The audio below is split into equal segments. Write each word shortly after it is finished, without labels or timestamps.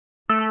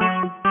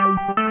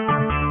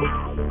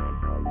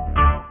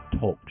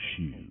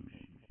show.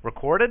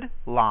 Recorded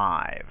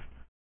live.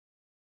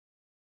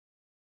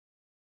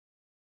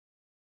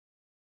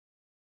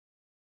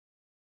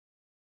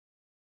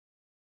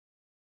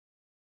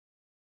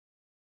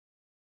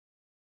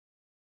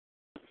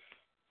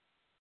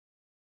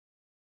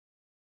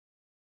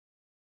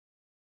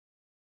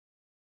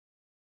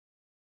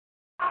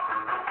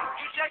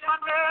 You take my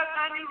nerves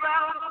and you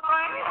rattle the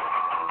brain.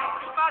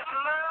 You got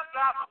your love,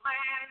 drive a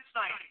man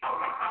insane.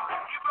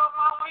 You broke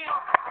my will,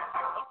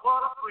 but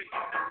what a freak.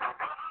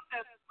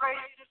 That's great,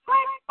 just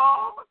great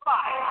ball with fire.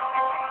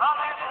 I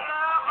let it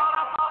love, all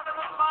I thought it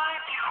was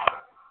fine.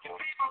 You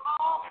people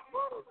know,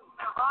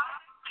 they're right.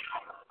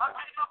 I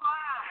take my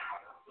mind,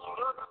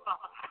 look at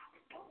something.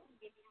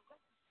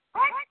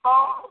 Great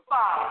ball with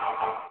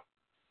fire.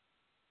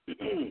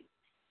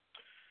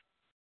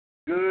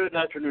 Good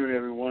afternoon,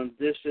 everyone.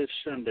 This is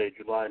Sunday,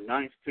 July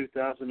 9th,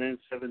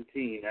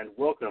 2017, and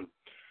welcome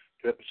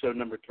to episode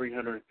number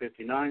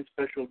 359,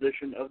 special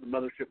edition of the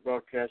Mothership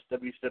Broadcast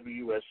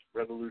WCWUS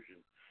Revolution.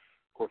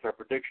 Of course, our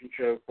prediction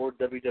show for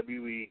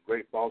WWE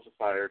Great Balls of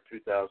Fire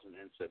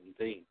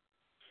 2017.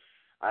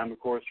 I'm, of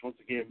course, once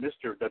again,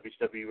 Mr.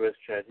 WCWUS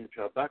Chad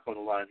Henshaw, back on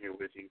the line here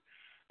with you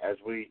as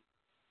we,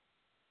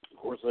 of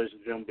course, ladies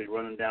and gentlemen, be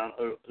running down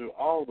through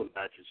all the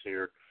matches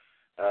here,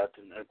 of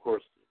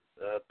course,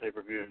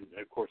 pay-per-view, and,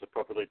 of course,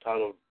 appropriately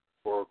titled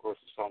for, of course,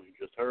 the song you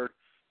just heard,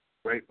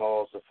 Great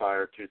Balls of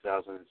Fire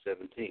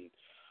 2017.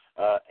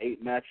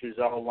 8 matches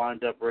all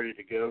lined up, ready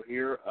to go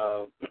here.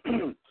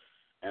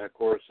 And, of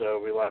course,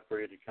 we'd like for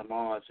you to come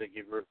on and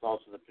give your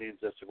thoughts and opinions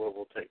as to what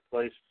will take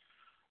place,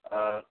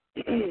 as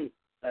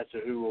to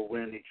who will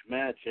win each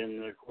match.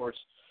 And, of course,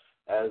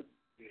 as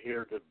you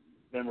hear the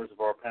members of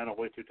our panel,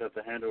 Way Too Tough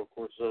to Handle, of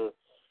course,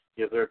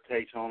 give their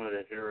takes on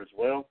it here as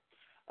well.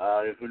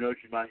 Who knows,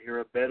 you might hear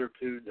a bet or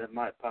two that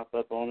might pop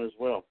up on as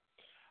well.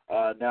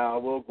 Now, I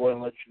will go ahead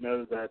and let you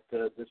know that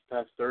this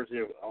past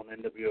Thursday on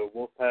NWO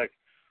Wolfpack,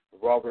 the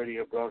Raw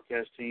Radio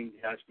broadcast team,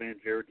 the Iceman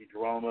Jared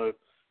DiGirolamo,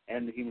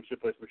 and the Human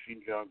Suplex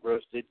Machine John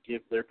Gross did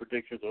give their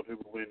predictions on who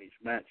will win each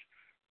match.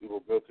 We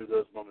will go through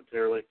those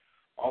momentarily.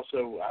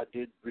 Also, I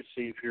did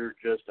receive here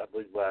just, I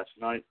believe, last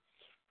night,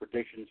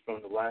 predictions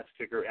from the last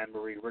kicker,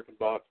 Anne-Marie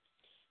Rickenbach,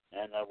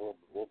 and I will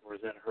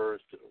present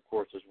hers, of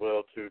course, as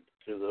well to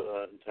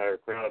the entire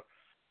crowd.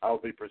 I'll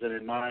be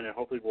presenting mine, and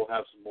hopefully we'll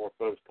have some more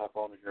folks pop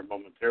on here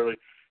momentarily,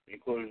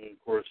 including,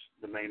 of course,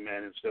 the main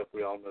man himself.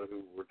 We all know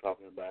who we're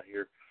talking about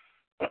here.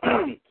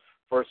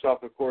 First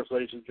off, of course,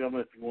 ladies and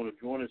gentlemen, if you want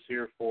to join us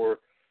here for,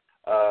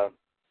 of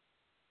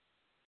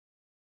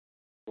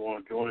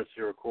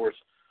course,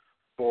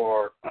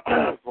 for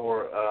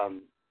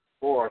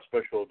our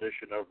special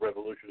edition of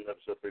Revolution,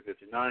 episode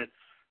 359. Of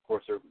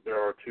course, there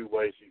are 2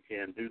 ways you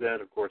can do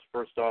that. Of course,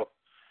 first off,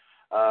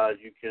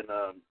 you can,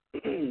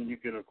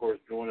 of course,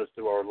 join us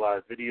through our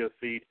live video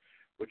feed,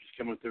 which is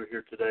coming through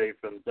here today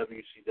from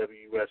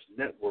WCWUS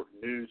Network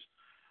News.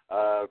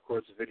 Of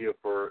course, the video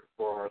for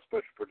our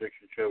special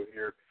prediction show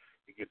here,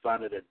 you can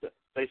find it at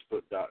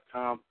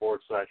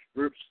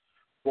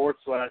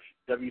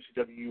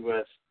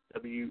facebook.com/groups/WCWUS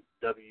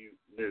WW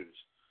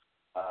News.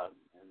 And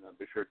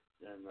be sure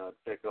and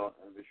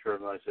be sure,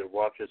 like I said,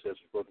 watch us as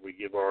we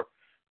give our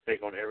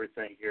take on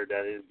everything here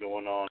that is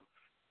going on,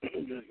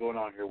 just going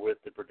on here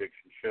with the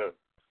prediction show.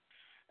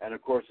 And,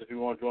 of course, if you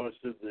want to join us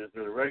through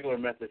the regular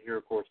method here,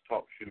 of course,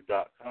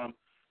 TalkShoe.com,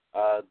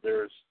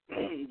 there's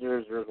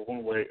only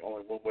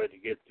one way to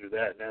get through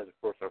that, and that is, of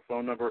course, our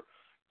phone number,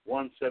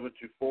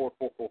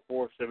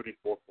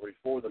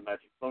 1-724-444-7444, the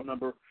magic phone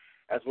number,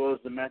 as well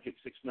as the magic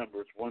 6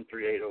 numbers,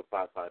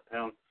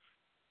 1380555#.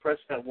 Press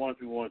that 1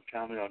 if you want to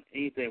chime in on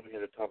anything we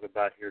had to talk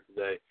about here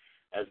today,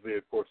 as we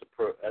of course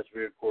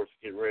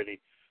get ready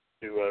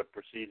to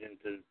proceed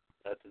into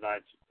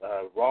tonight's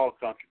Raw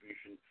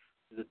contribution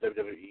to the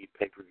WWE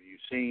pay-per-view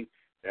scene,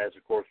 as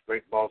of course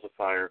Great Balls of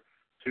Fire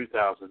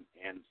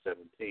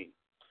 2017.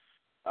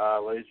 Ladies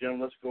and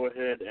gentlemen, let's go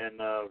ahead and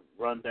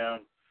run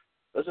down.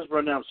 Let's just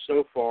run down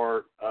so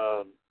far.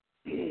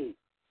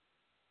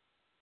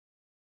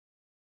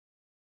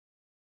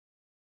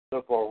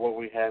 So far, what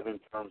we have in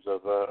terms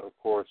of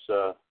course,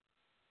 the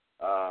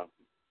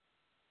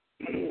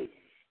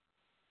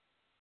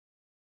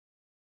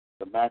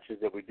matches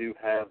that we do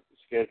have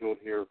scheduled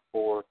here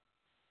for,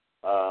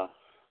 that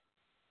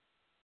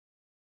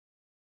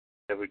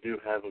we do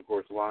have, of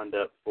course, lined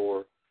up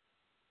for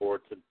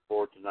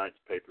tonight's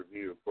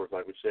pay-per-view. Of course,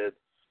 like we said,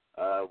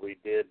 we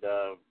did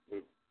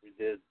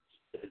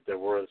there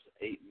was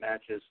 8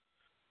 matches.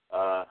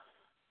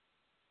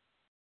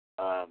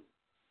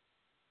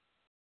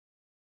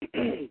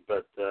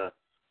 But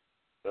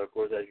of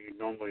course, as you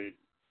normally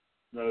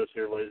notice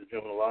here, ladies and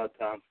gentlemen, a lot of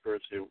times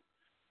you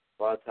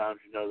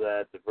know that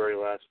at the very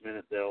last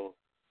minute they'll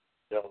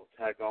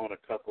tack on a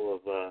couple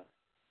of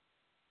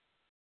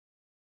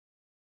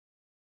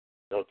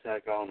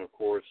of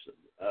course,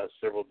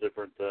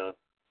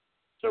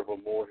 several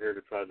more here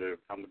to try to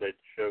accommodate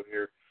the show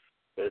here.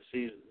 But as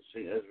we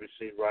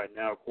see right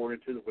now,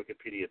 according to the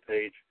Wikipedia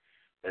page,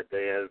 that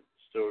they have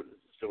still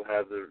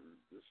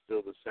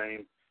the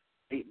same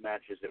 8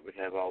 matches that we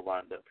have all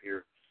lined up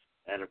here.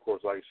 And, of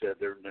course, like I said,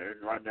 they're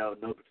right now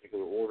in no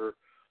particular order.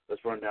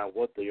 Let's run down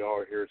what they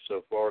are here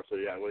so far so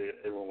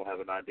everyone will have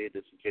an idea,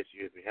 just in case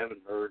if you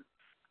haven't heard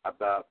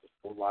about the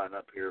full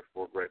lineup here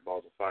for Great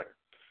Balls of Fire.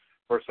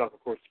 First off,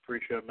 of course, the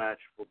pre-show match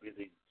will be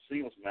the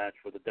singles match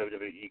for the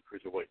WWE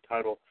Cruiserweight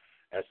title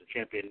as the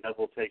champion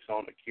Neville takes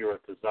on Akira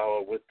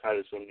Tozawa with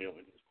Titus O'Neil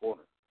in his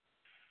corner.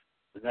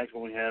 The next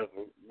one we have,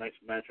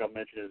 next match I'll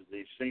mention is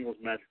the singles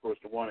match, of course,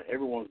 the one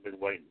everyone's been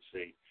waiting to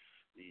see.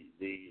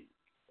 The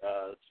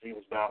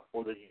singles bout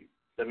for the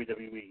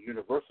WWE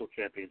Universal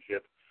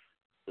Championship.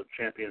 The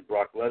champion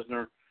Brock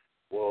Lesnar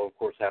will, of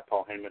course, have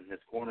Paul Heyman in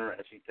his corner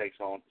as he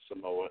takes on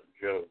Samoa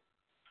Joe.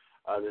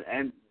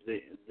 And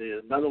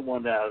another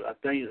one that I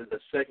think is the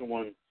second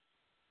one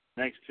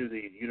next to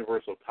the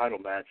Universal title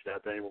match that I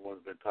think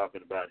everyone's been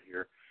talking about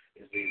here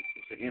is the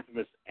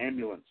infamous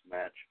ambulance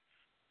match,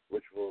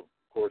 which will,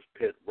 of course,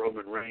 pit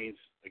Roman Reigns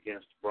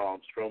against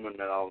Braun Strowman.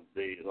 That'll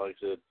be, like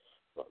I said,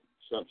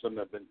 some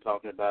have been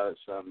talking about it,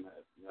 some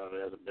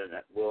it hasn't been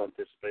well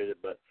anticipated,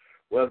 but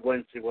we'll have to wait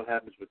and see what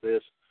happens with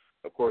this.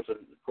 Of course,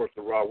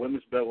 the Raw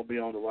Women's belt will be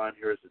on the line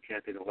here as the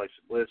champion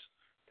Alexa Bliss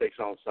takes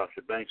on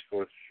Sasha Banks. Of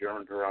course, she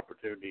earned her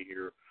opportunity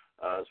here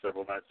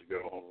several nights ago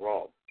on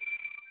Raw.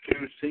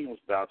 2 singles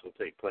bouts will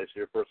take place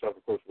here. First off,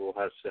 of course, we'll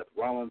have Seth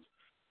Rollins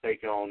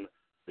take on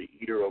the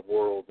Eater of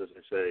Worlds, as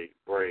they say,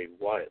 Bray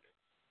Wyatt.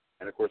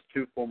 And, of course,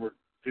 former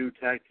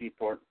tag team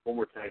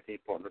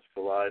partners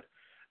collide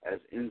as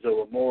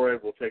Enzo Amore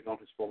will take on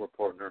his former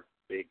partner,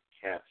 Big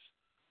Cass.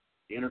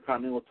 The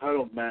Intercontinental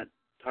title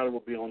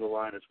will be on the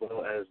line, as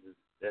well as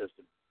the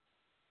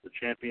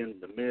champion,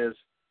 The Miz,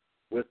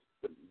 with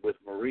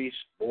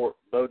Maurice, Bo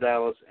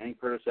Dallas, and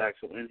Curtis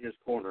Axel in his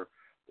corner,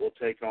 will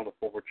take on the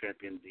former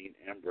champion, Dean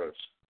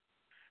Ambrose.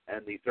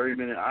 And the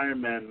 30-minute Iron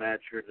Man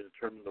match here to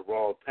determine the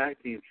Raw Tag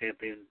Team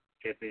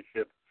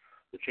Championship,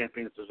 the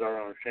champions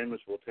Cesaro and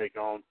Sheamus will take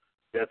on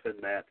Jeff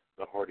and Matt,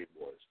 the Hardy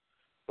Boys.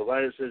 So,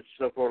 ladies and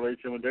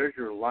gentlemen, there's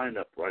your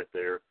lineup right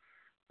there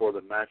for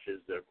the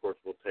matches that, of course,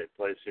 will take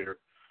place here.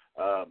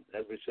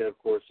 As we said, of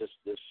course, this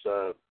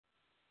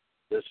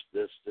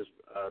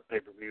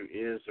pay-per-view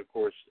is, of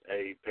course,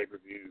 a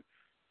pay-per-view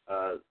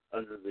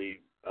under the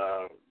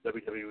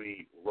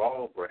WWE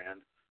Raw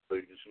brand, so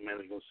you're just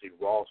mainly going to see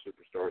Raw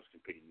superstars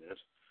competing in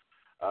this.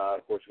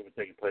 Of course, it's going to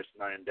be taking place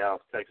tonight in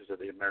Dallas, Texas, at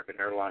the American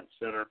Airlines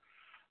Center.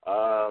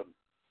 Of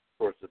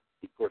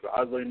course,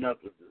 oddly enough,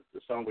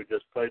 the song we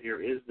just played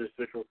here is the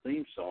official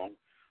theme song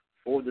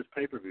for this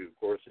pay-per-view. Of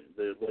course,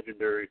 the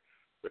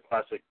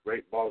classic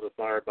Great Balls of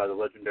Fire by the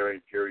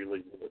legendary Jerry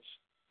Lee Lewis.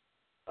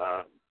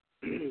 So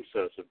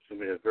it's going to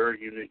be a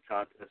very unique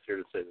contest here,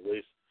 to say the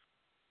least.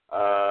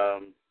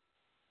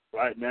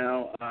 Right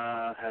now,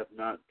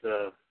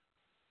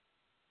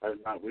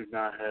 we've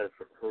not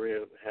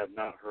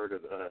heard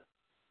of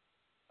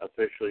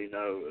officially, and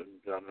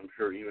I'm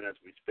sure even as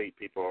we speak,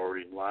 people are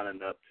already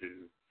lining up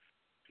to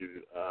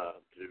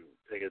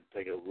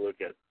take a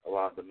look at a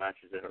lot of the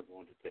matches that are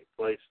going to take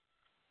place.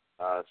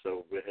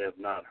 So we have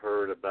not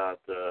heard about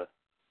an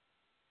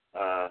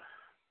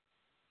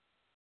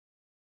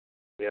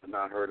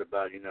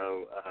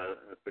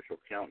official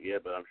count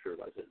yet, but I'm sure,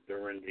 like I said,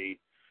 during the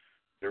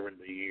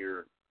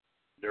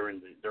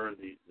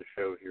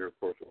show here, of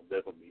course, we'll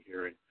definitely be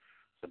hearing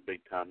some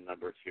big time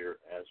numbers here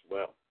as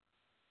well.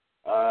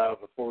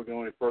 Before we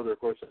go any further, of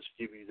course, let's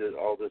give you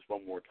all this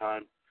one more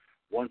time.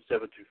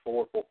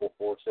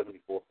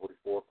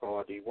 1-724-444-7444, call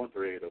ID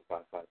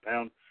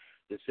 138-055#.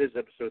 This is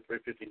episode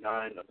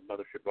 359 of the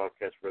Mothership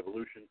Broadcast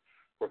Revolution,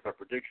 of course, our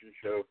prediction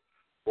show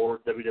for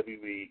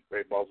WWE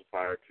Great Balls of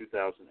Fire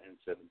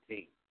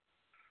 2017.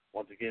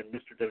 Once again,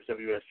 Mr.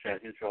 WCWUS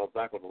Chad Henshaw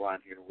back on the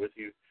line here with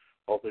you.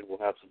 Hopefully we'll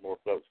have some more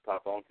folks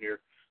pop on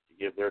here to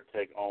give their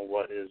take on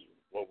what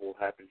will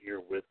happen here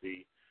with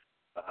the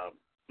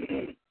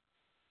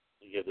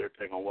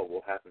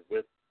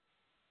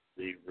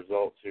the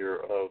results here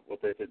of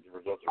what they think the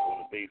results are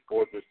going to be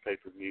for this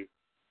pay-per-view.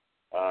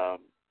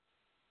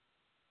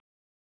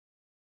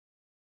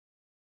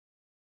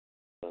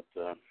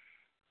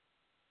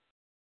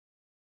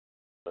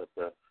 But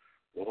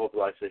we'll hope,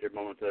 like I said here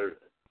momentarily,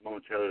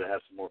 to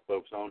have some more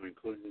folks on,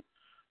 including,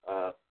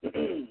 of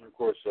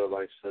course,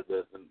 like I said,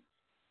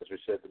 as we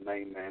said, the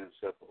main man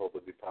himself will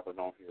hopefully be popping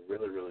on here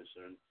really, really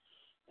soon.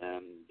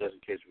 And just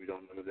in case we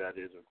don't know who that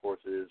is, of course,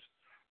 it is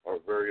our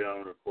very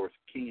own, of course,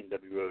 King and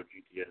WO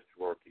GTS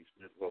Gerard T.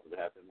 Smith. We'll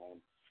hopefully have him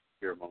on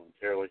here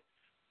momentarily.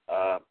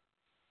 I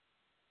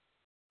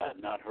have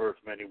not heard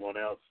from anyone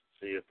else to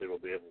see if they will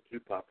be able to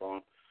pop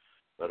on.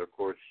 But, of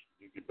course,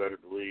 you can better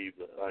believe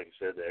that, like I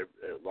said, that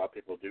a lot of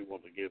people do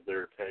want to give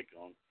their take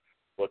on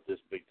what this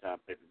big-time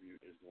pay-per-view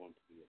is going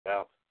to be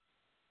about.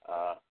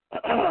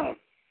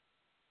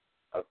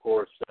 Of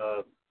course,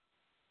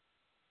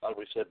 like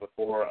we said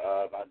before,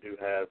 I do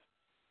have,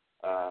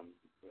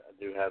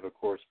 of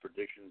course,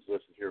 predictions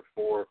listed here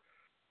for, of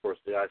course,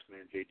 the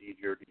Iceman J.D.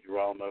 Jared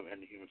DiGirolamo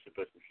and the Human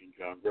Suplex Machine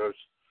John Gross.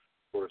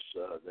 Of course,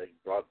 they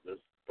brought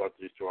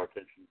these to our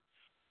attention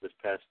this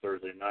past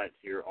Thursday night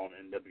here on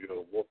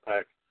NWO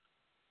Wolfpack.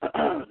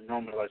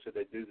 Normally like I said,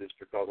 they do this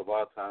because a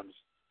lot of times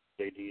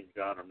JD and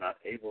John are not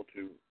able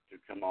to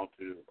come on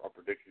to our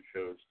prediction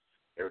shows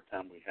every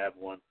time we have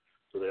one.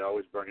 So they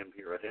always bring them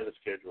here ahead of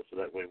schedule so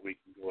that way we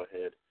can go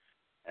ahead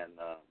and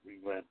we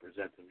can go ahead and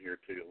present them here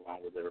too,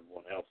 along with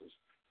everyone else's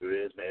who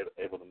is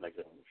able to make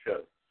it on the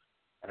show.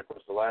 And of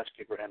course, the last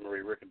keeper, Anne-Marie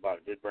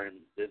Rickenbach, did bring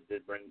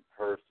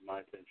hers to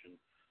my attention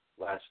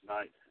last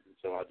night, and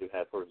so I do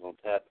have hers on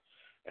tap.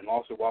 And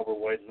also, while we're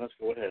waiting, let's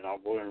go ahead and I'll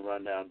go ahead and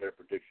run down their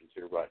predictions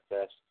here right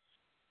fast.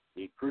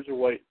 The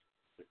cruiserweight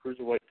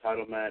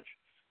title match,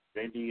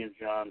 JD and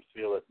John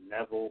feel that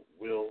Neville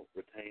will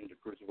retain the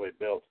cruiserweight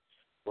belt,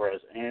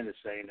 whereas Ann is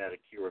saying that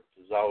Akira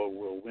Tozawa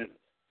will win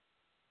it.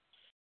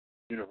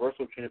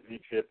 Universal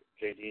Championship,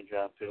 JD and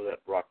John feel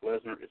that Brock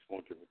Lesnar is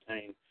going to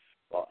retain,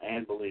 while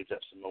Ann believes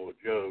that Samoa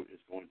Joe is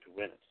going to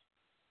win it.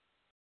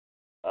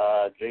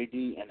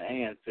 JD and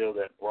Ann feel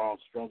that Braun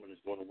Strowman is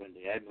going to win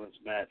the ambulance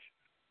match,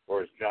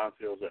 whereas John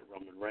feels that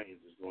Roman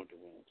Reigns is going to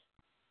win it.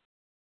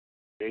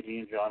 JD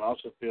and John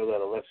also feel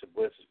that Alexa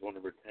Bliss is going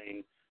to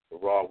retain the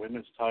Raw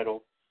Women's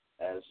title,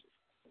 as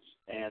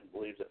Ann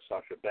believes that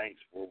Sasha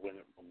Banks will win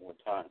it one more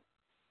time.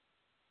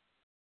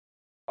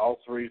 All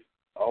three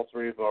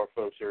of our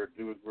folks here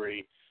do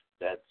agree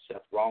that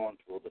Seth Rollins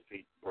will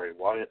defeat Bray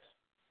Wyatt.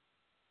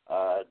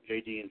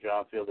 JD and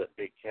John feel that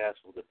Big Cass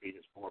will defeat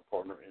his former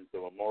partner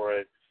Enzo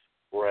Amore,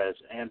 whereas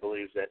Ann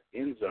believes that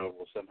Enzo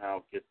will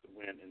somehow get the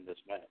win in this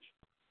match.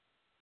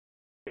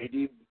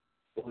 JD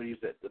believes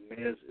that The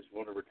Miz is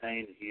going to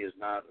retain. He is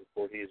not, of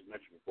course, he has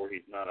mentioned before,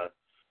 he's not a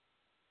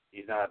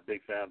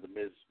big fan of The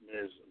Miz.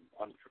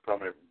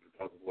 Probably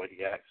because of the way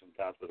he acts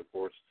sometimes, but of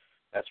course,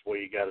 that's the way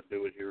you got to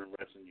do it here in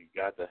wrestling. You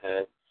got to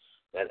have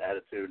that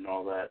attitude and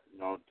all that,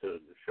 to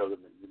show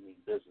them that you mean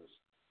business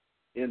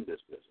in this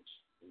business,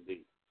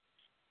 indeed.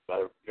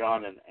 But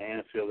John and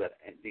Ann feel that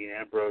Dean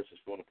Ambrose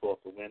is going to pull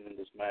off the win in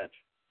this match.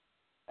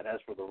 And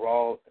as for the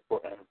Raw,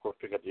 and of course,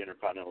 pick up the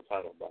Intercontinental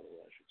title, by the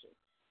way, I should say.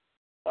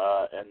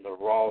 And the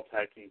Raw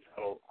Tag Team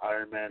title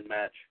Iron Man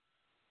match,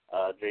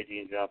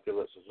 JD and John feel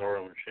that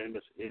Cesaro and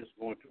Sheamus is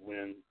going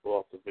to pull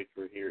off the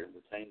victory here and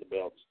retain the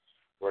belts,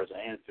 whereas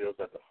Ann feels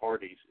that the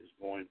Hardys is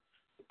going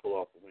to pull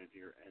off the win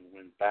here and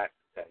win back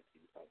the tag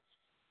team titles.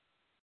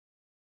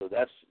 So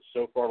that's,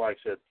 so far, like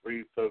I said,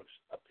 three folks'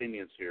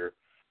 opinions here.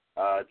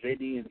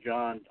 JD and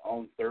John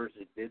on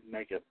Thursday did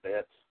make a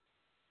bet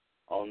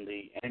on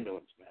the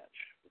ambulance match,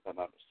 if I'm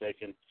not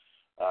mistaken.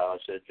 I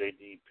said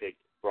JD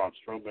picked Braun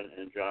Strowman,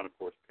 and John, of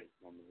course, picked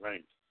Roman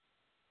Reigns.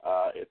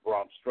 If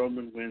Braun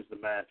Strowman wins the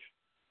match,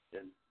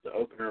 then the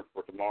opener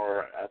for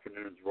tomorrow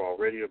afternoon's Raw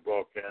radio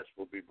broadcast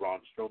will be Braun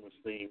Strowman's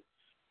theme,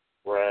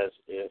 whereas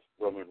if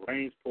Roman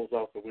Reigns pulls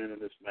off the win in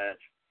this match,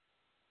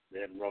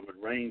 then Roman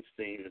Reigns'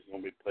 theme is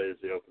going to be played as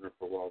the opener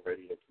for Raw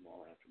radio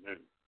tomorrow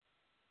afternoon.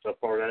 So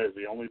far, that is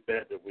the only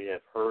bet that we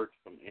have heard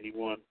from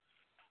anyone.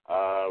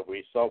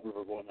 We thought we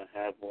were going to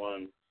have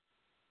one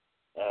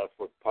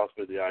for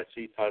possibly the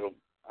IC title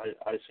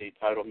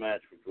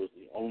match, which was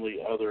the only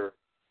other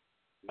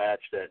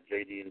match that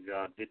JD and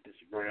John did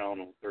disagree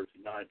on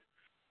Thursday night,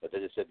 but they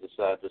just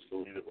decided just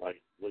to leave it like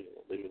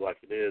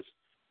it is,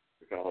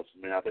 because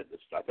I think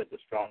the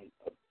strong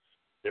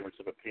difference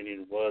of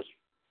opinion was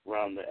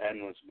around the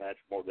ambulance match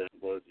more than it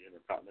was the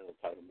Intercontinental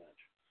title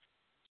match.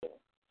 So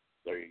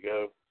there you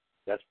go.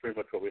 That's pretty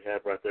much what we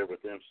have right there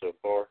with them so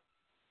far.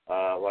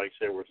 Like I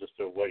said, we're just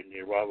still waiting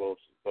the arrival of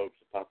some folks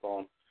to pop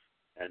on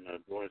and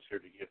join us here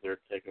to give their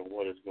take on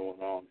what is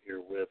going on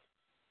here with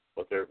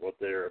what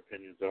their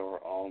opinions are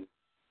on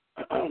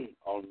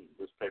on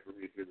this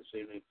pay-per-view here this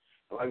evening.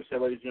 And like I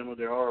said, ladies and gentlemen,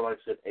 there are, like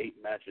I said, 8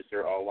 matches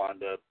here all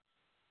lined up.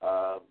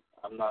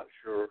 I'm not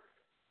sure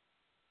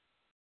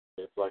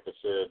if, like I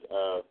said,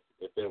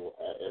 if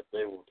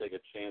they will take a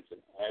chance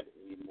and add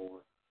any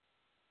more.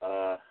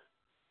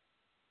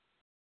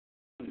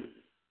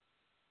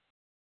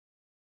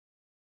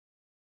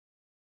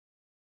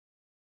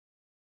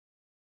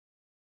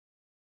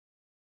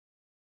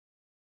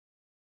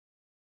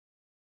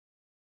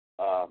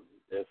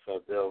 If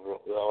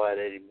they'll add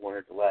any more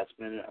at the last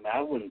minute. I mean,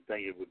 I wouldn't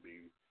think it would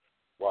be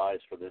wise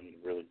for them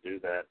to really do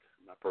that,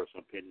 in my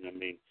personal opinion. I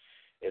mean,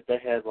 if they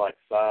had like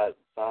five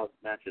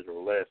matches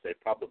or less, they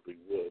probably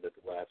would at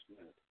the last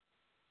minute.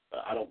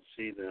 But I don't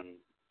see them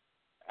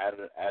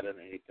adding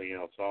anything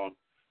else on.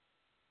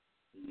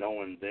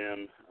 Knowing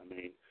them, I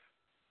mean,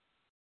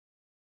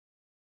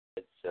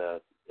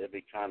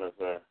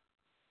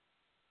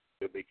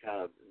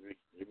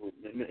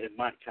 it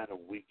might kind of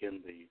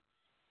weaken the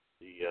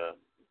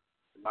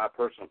in my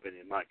personal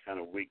opinion, it might kind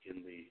of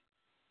weaken the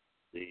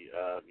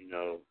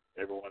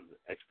everyone's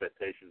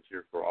expectations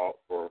here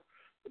for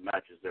the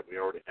matches that we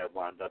already have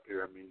lined up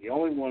here. I mean, the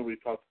only one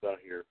we've talked about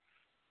here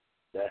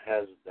that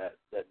has that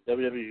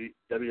WWE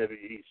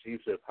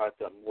seems to have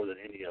hyped up more than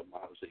any of them,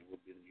 obviously,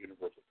 would be the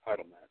Universal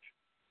title match.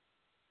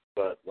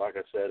 But like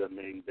I said, I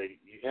mean,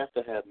 you have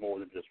to have more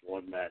than just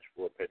one match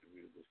for a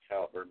pay-per-view of this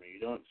caliber. I mean,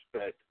 you don't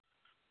expect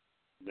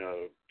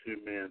two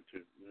men to,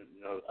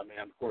 I mean,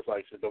 of course,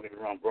 like I said, don't get me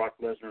wrong, Brock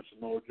Lesnar and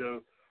Samoa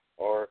Joe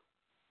are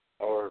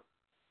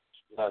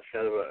without a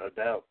shadow of a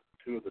doubt,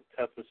 two of the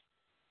toughest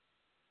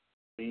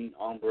mean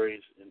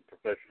hombres in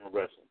professional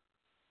wrestling.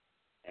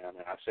 And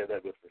I say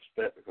that with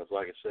respect because,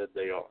 like I said,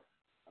 they are.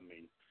 I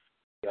mean,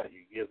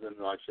 you give them,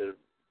 like I said,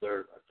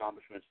 their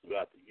accomplishments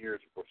throughout the years.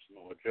 Of course,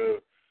 Samoa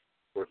Joe,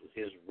 of course,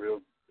 his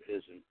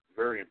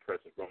very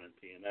impressive run in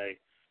TNA.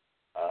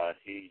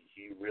 He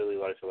really,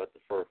 like I said, let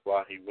the fur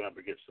fly. He went up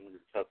against some of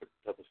the toughest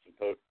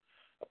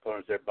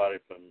opponents,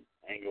 everybody from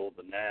Angle,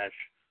 the Nash,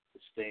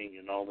 the Sting,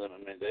 and all them. I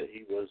mean, that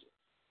he was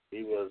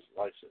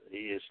like I said,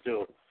 he is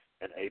still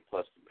an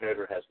A-plus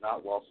competitor. Has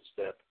not lost a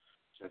step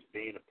since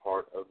being a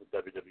part of the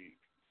WWE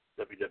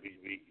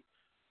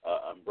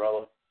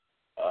umbrella.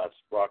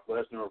 Brock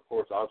Lesnar, of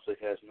course, obviously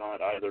has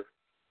not either.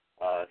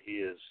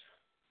 He is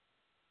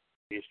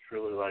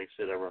truly, like I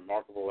said, a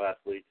remarkable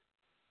athlete.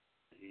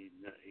 He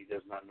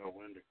does not know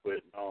when to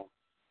quit and all.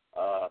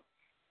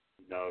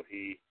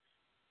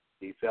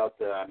 He felt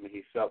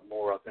he felt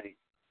more, I think,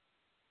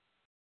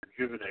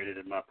 rejuvenated,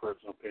 in my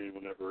personal opinion,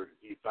 whenever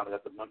he finally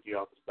got the monkey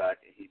off his back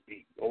and he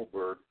beat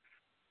Goldberg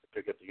to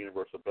pick up the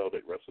Universal Belt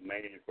at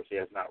WrestleMania. Of course, he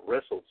has not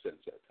wrestled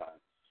since that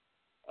time.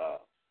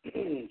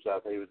 So I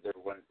think they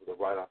were waiting for the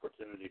right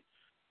opportunity to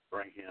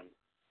bring him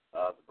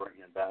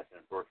back.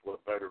 And of course,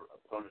 what better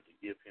opponent to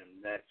give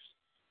him next?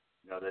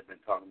 They've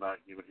been talking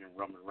about giving him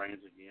Roman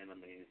Reigns again. I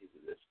mean,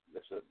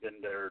 it's a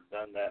been there,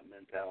 done that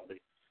mentality.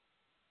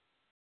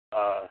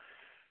 Of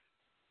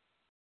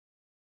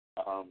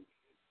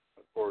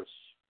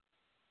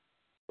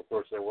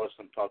course, there was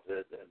some talk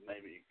that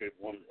maybe it could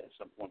at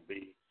some point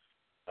be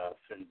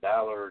Finn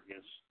Balor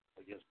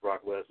against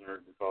Brock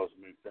Lesnar, because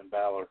Finn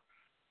Balor,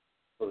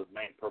 for the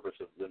main purpose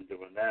of them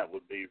doing that,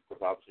 would be, of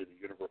course, obviously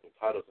the Universal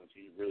title, since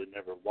he really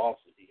never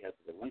lost it. He had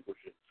to relinquish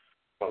it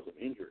because of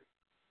injury.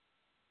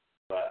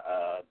 But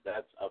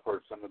I've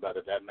heard something about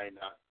it. That may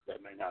not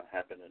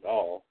happen at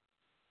all.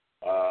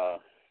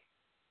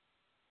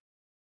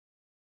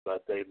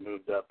 But they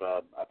moved up.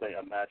 I think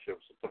a match that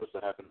was supposed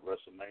to happen at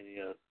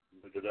WrestleMania,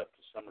 moved it up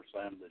to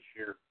SummerSlam this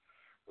year,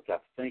 which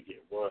I think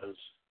it was.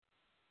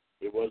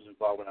 It was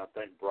involving, I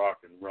think,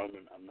 Brock and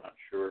Roman. I'm not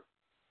sure.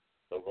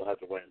 So we'll have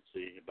to wait and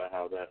see about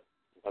how that.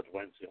 We'll have to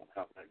wait and see on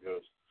how that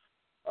goes.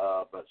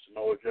 But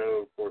Samoa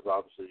Joe, of course,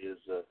 obviously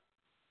is a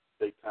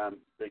big time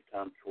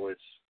choice.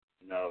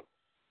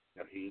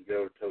 He can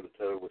go toe to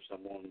toe with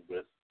someone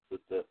with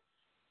the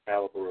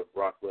caliber of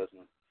Brock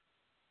Lesnar.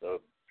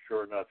 So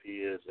sure enough, he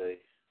is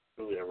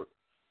truly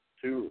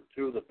two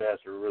of the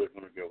best are really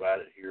going to go at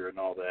it here and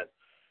all that.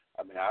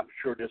 I mean, I'm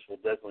sure this will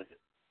definitely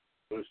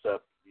boost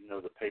up,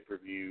 the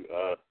pay-per-view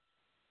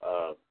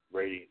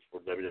ratings for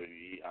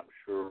WWE. I'm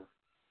sure.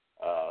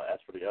 As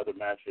for the other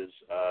matches,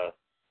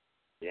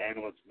 the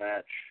ambulance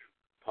match,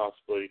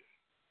 possibly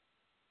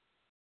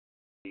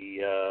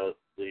the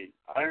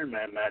Iron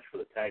Man match for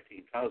the tag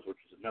team titles,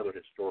 which is another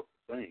historical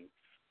thing.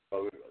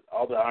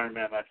 All the Iron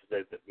Man matches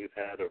that we've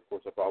had, of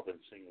course, have all been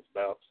singles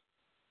bouts.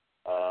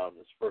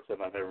 It's the first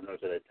time I've ever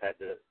noticed that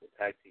the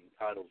tag team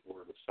titles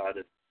were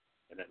decided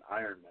in an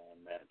Iron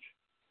Man match.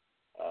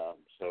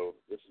 So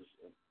this is,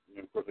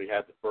 of course, we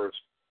had the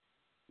first,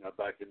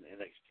 back in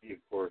NXT,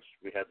 of course,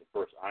 we had the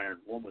first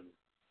Iron Woman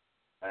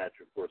match,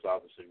 of course,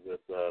 obviously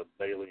with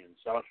Bayley and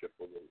Sasha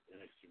for the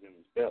NXT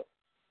Women's Belt.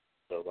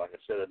 So, like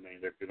I said, I mean,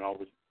 there could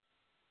always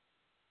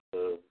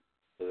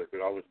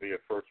be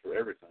a first for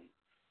everything.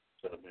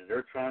 So, I mean,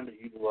 they're trying to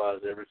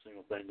utilize every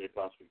single thing they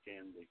possibly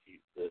can to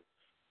keep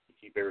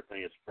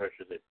everything as fresh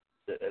as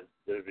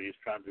WWE is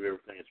trying to do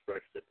everything as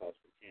fresh as they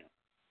possibly can.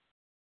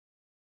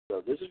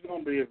 So, this is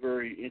going to be a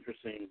very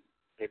interesting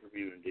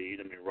pay-per-view indeed.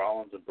 I mean,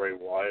 Rollins and Bray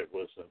Wyatt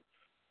was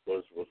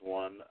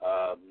one,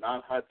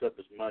 not hyped up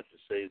as much as,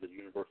 say, the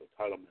Universal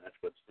title match,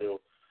 but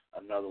still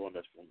another one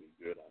that's going to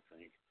be good, I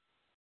think.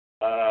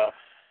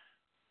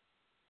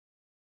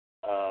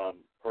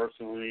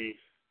 Personally,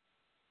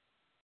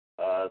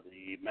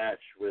 the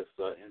match with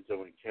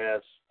Enzo and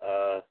Cass,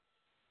 of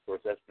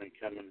course, that's been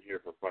coming here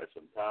for quite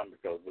some time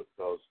because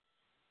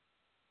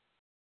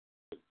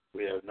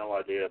we have no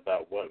idea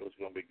about what was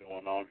going to be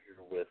going on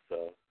here with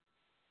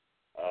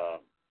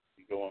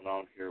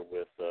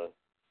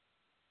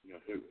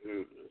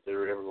who if they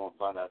were ever going to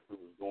find out who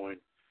was going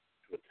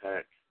to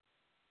attack,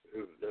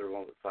 who they were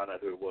going to find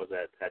out who it was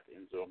that attacked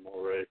Enzo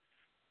Amore.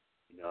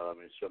 I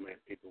mean, so many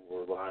people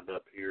were lined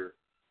up here,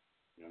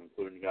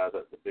 including the guys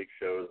at the Big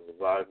Show, the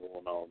Revival,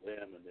 and all of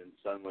them. And then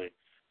suddenly,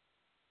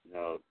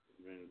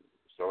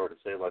 it's hard to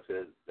say, like I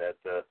said,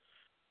 that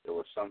there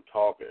was some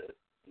talk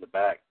in the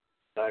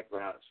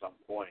background at some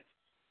point,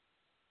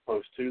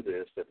 close to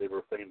this, that they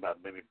were thinking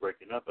about maybe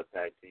breaking up a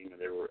tag team, and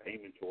they were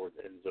aiming towards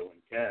Enzo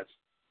and Cass.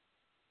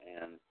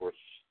 And of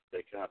course,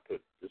 they kind of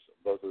put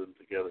both of them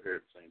together here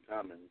at the same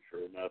time, and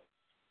sure enough,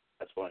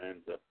 that's what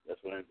ends up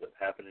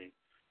happening.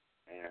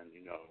 And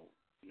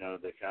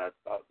they kind of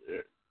thought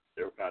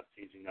they were kind of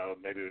teasing,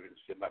 maybe we can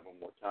just get back one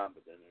more time,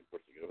 but then of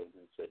course they go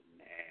and say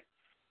nah,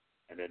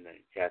 and then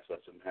Cass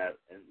lets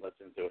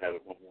Enzo have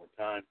it one more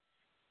time,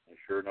 and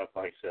sure enough,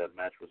 like I said, a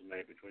match was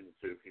made between the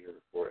two here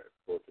for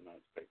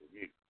tonight's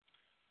pay-per-view.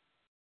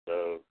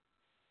 So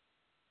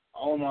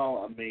all in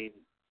all, I mean,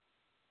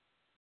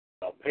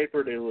 On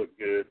paper, they look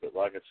good, but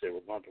like I said,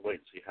 we're going to wait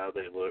and see how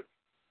they look,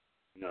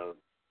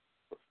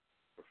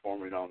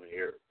 performing on the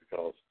air,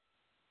 because,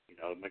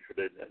 make sure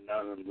that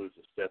none of them lose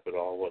a step at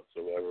all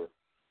whatsoever.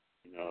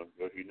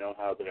 But you know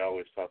how they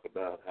always talk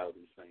about how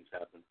these things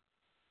happen.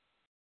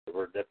 So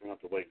we're definitely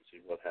going to wait and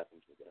see what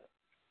happens with that.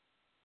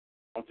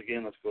 Once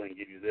again, let's go ahead and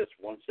give you this,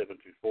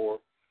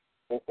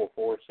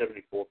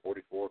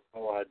 1-724-444-7444,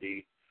 call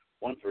ID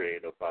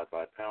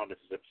 138055#. This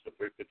is episode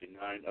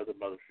 359 of the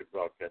Mothership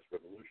Broadcast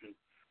Revolution,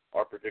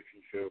 our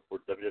prediction show for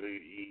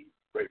WWE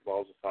Great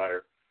Balls of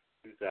Fire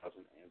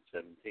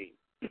 2017.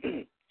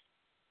 Of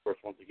course,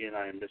 once again,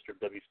 I am Mr.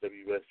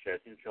 WCWUS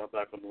Chad Henshaw,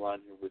 back on the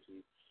line here with you.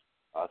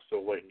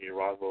 Still waiting the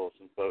arrival of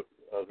some folks,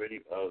 of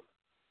any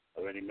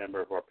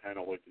member of our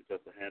panel, way too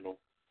tough to handle,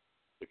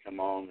 to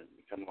come on in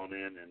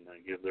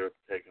and give their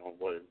take on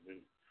what has been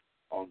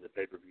on the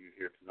pay-per-view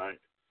here tonight.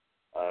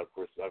 Of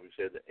course, like we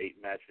said, the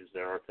 8 matches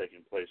that are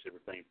taking place,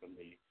 everything from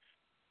the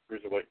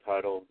Cruiserweight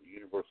title, the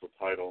Universal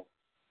title,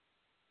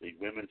 the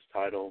Women's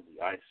title,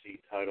 the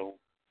IC title,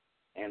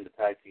 and the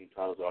Tag Team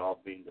titles are all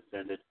being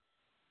defended.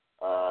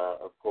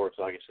 Of course,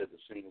 like I said, the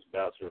singles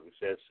bouts are, we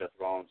said, Seth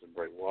Rollins and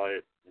Bray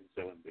Wyatt, and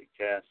so in Big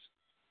Cass.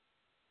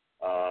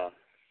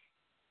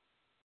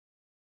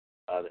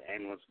 The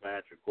ambulance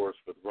match, of course,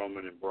 with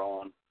Roman and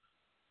Braun.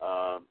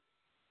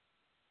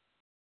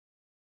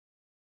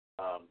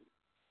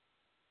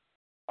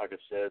 Like I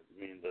said,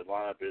 the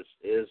lineup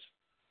is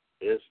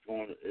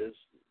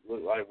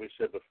like we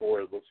said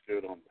before, it looks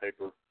good on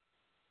paper.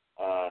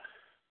 I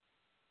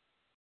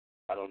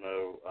don't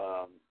know,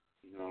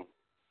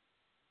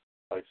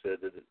 like I said,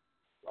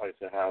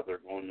 how they're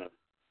going to,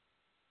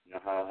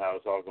 how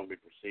it's all going to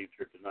be perceived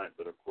here tonight.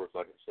 But of course,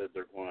 like I said,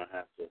 they're going to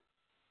have to,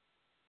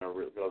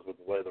 because with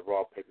the way the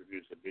Raw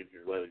pay-per-views have been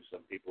here lately,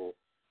 some people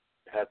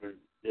have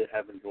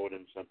enjoyed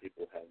them, some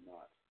people have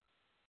not.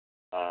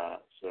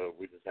 So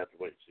we just have to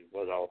wait and see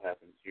what all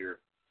happens here.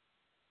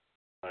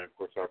 And of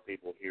course, our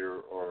people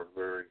here are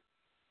very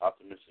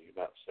optimistic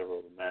about several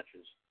of the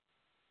matches.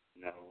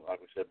 Like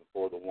we said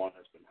before, the one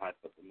that's been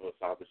hyped up the most,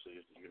 obviously,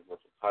 is the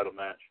Universal title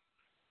match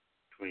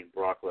between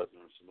Brock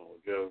Lesnar and Samoa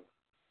Joe.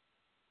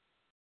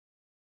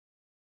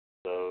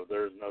 So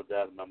there's no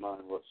doubt in my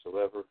mind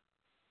whatsoever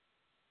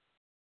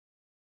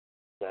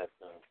that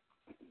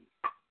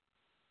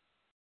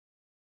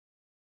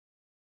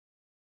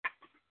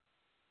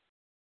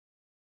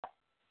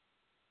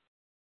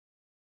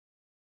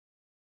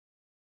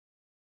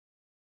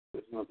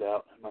there's no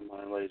doubt in my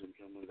mind, ladies and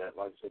gentlemen, that,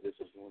 like I said, this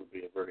is going to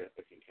be a very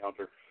epic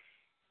encounter.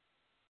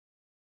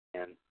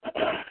 And of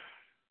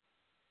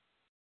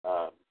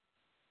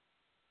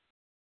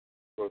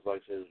course,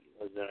 like I said,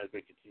 as we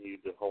continue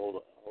to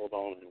hold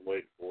on and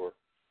wait for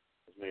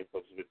as many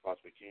folks as we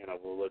possibly can, I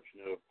will let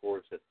you know, of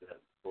course, that this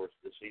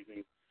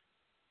evening,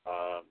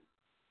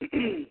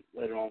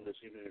 later on this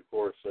evening, of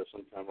course,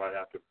 sometime right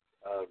after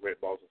Great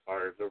Balls of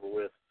Fire is over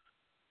with,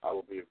 I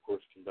will be, of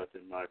course,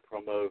 conducting my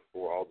promo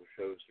for all the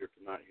shows here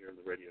tonight here in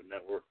the radio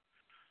network.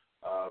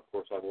 Of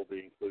course, I will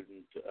be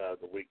including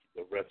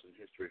the wrestling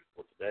history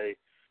for today,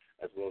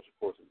 as well as, of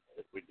course,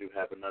 if we do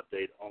have an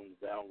update on the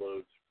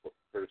downloads,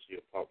 courtesy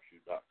of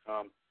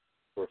TalkShoe.com,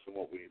 of course, from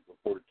what we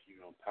reported to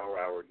you on Power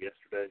Hour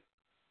yesterday.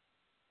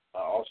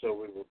 Also,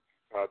 we will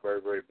try our very,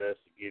 very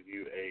best to give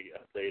you a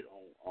update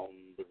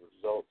on the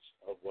results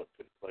of what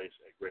took place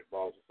at Great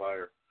Balls of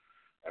Fire.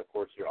 Of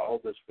course, here all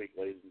this week,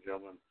 ladies and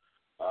gentlemen,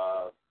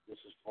 this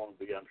is going to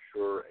be, I'm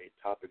sure, a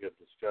topic of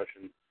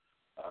discussion.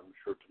 I'm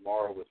sure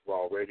tomorrow with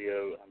Raw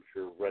Radio, I'm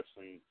sure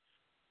Wrestling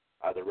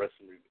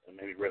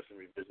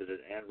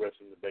Revisited and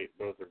Wrestling Debate,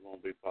 both are going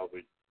to be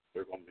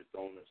they're going to be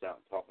throwing this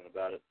out and talking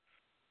about it.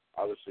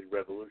 Obviously,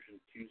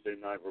 Revolution Tuesday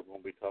night, we're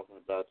going to be talking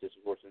about this,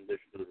 of course, in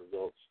addition to the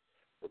results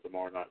for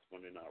tomorrow night's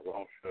Monday Night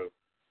Raw show,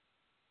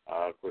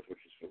 of course,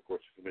 which is, of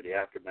course, the committee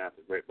aftermath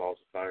of Great Balls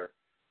of Fire.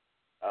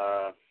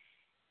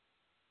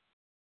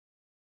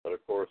 But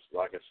of course,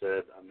 like I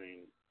said,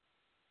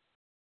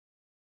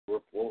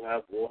 we'll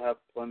have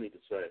plenty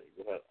to say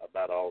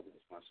about all of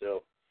this.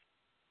 Myself,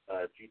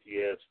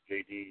 GTS,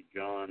 JD,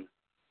 John,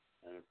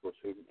 and of course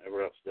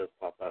whoever else does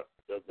pop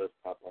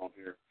on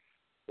here,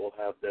 we'll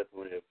have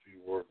definitely a few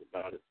words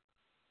about it.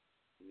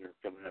 You're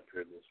coming up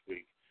here this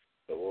week.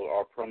 But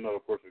our promo,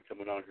 of course, will be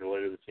coming on here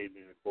later this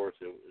evening. Of course,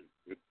 we'll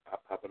be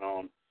popping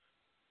on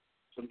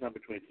sometime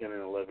between 10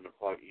 and 11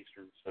 o'clock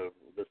Eastern. So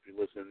we'll just be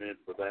listening in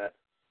for that.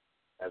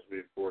 As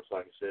we, of course,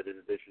 like I said, in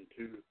addition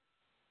to,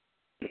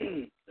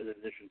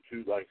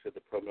 like I said,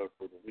 the promo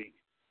for the week,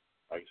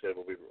 like I said,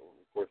 we'll be,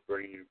 of course,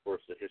 bringing you, of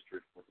course, the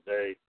history for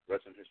today,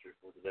 wrestling history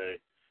for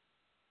today,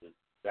 the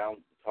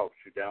Talk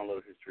Show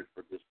download history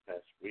for this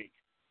past week,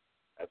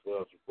 as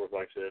well as, of course,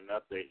 like I said, an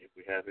update if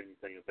we have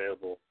anything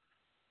available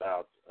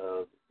about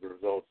the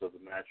results of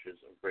the matches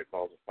of Great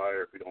Balls of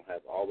Fire. If we don't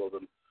have all of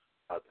them,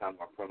 by the time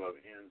our promo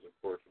ends, of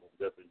course, we'll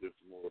definitely do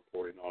some more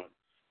reporting on it.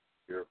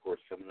 Here, of course,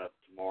 coming up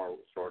tomorrow,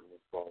 starting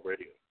with Raw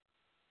Radio.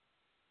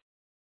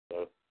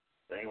 So,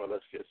 anyway,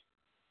 let's go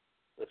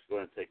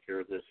ahead and take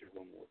care of this here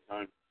one more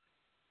time.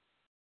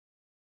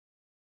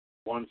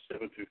 1-724-444-7444,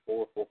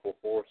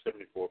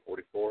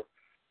 724-444-7444.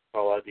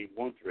 Call ID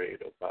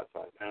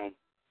 1388055#.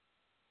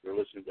 You're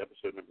listening to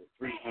episode number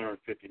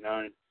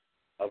 359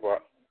 of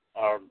our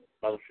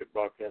mothership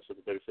broadcast of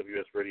the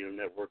WCWUS Radio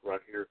Network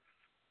right here,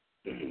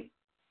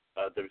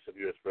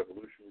 WCWUS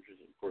Revolution, which is,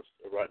 of course,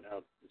 right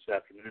now this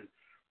afternoon,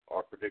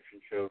 our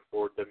prediction show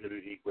for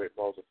WWE Great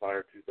Balls of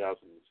Fire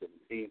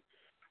 2017.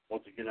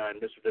 Once again, I am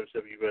Mr.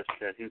 WCWUS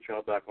Chad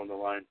Henshaw back on the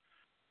line,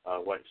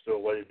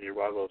 still waiting the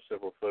arrival of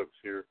several folks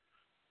here,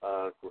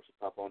 of course, to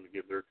pop on to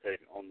give their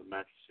take on the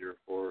matches here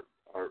for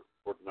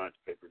tonight's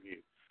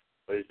pay-per-view.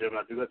 Ladies and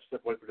gentlemen, I do have to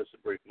step away for just a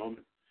brief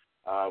moment.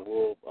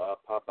 We'll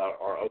pop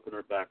out our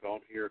opener back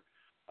on here.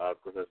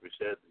 Of course, as we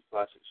said, the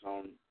classic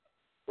song,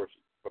 of course,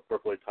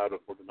 appropriately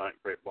titled for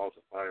tonight, Great Balls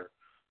of Fire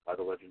by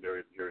the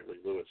legendary Jerry Lee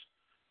Lewis.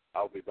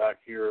 I'll be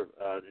back here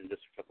in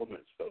just a couple of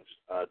minutes, folks.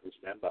 Just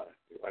stand by.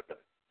 Be right back.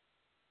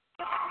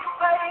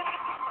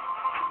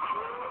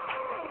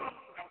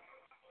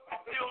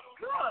 Feels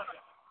good.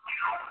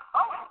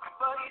 Oh,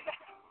 baby.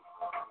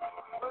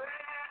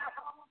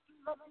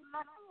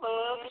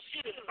 Love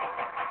you.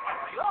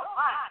 You're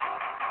fine.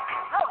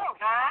 So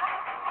kind.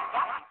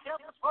 Got to tell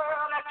this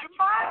world that you're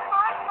mine.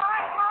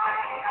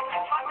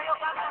 My real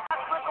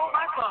that's with all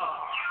my love.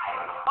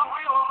 I'm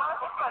real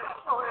but it's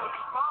so real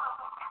fun.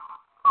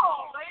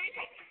 Oh,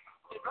 lady.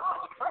 It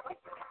was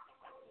perfect.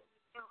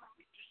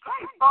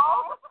 Straight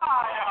balls of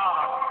fire.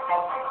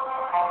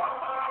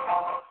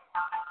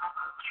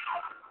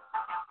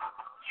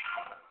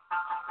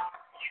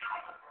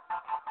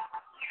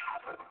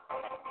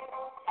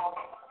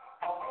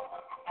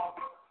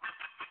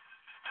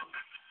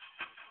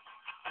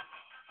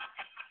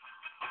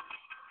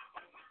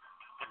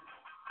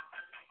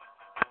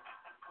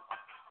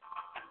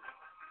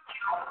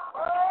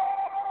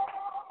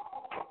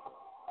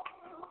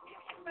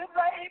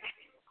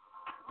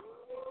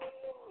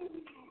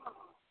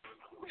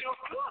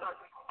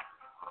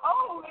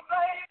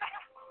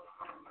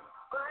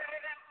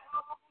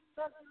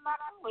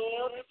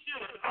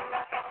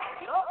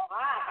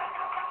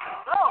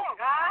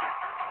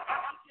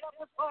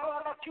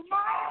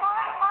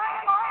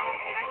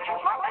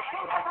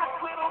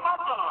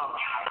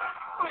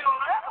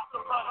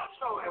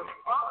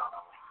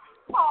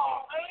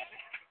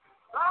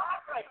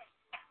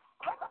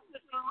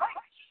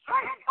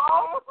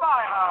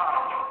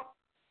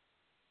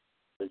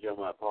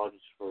 My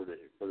apologies for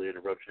the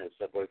interruption and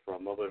step away for a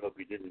moment. I hope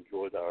you did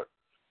enjoy the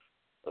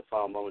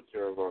final moments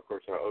here of our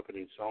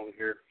opening song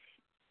here.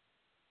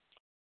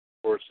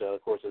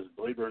 Of course, as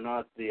believe it or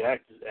not, the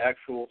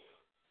actual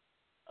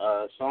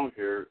song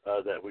here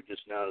that we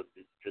just now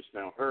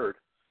heard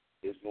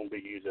is going to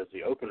be used as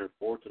the opener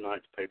for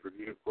tonight's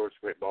pay-per-view. Of course,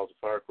 Great Balls of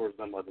Fire, of course,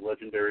 done by the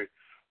legendary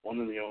one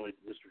and the only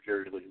Mr.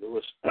 Jerry Lee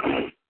Lewis.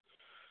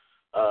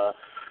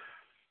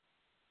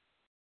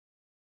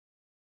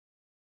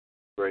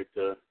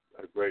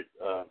 A great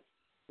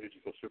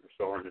musical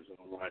superstar in his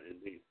own right,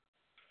 indeed.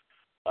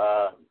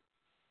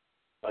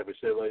 Like we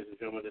said, ladies and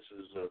gentlemen, this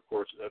is, of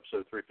course,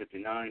 episode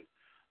 359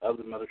 of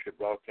the Mothership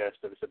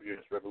Broadcast,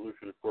 WCWUS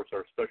Revolution, of course,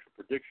 our special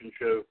prediction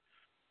show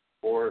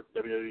for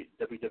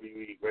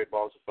WWE Great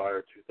Balls of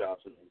Fire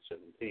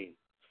 2017.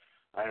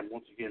 I am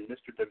once again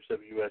Mr.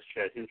 WCWUS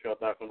Chad Henshaw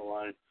back on the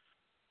line.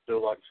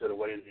 Still, like I said,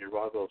 awaiting the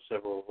arrival of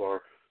several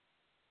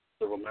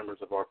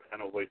members of our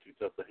panel, way too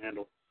tough to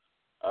handle.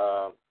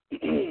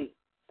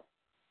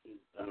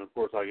 And of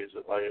course,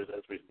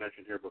 as we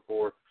mentioned here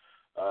before,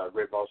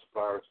 Great Balls of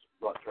Fire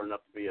turned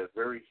out to be a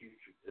very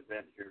huge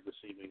event here this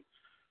evening.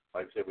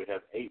 Like I said, we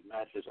have 8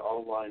 matches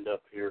all lined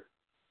up here.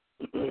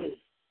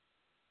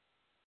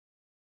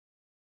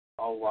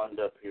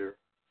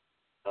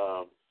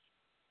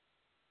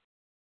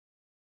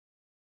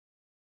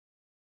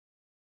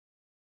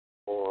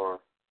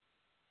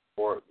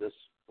 For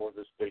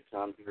this big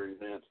time here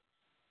event.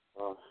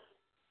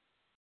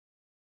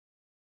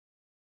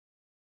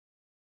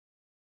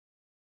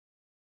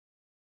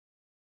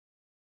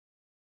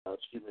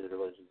 Excuse me there,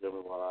 ladies and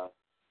gentlemen, while I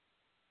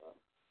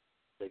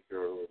take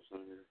care of a little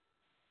something here.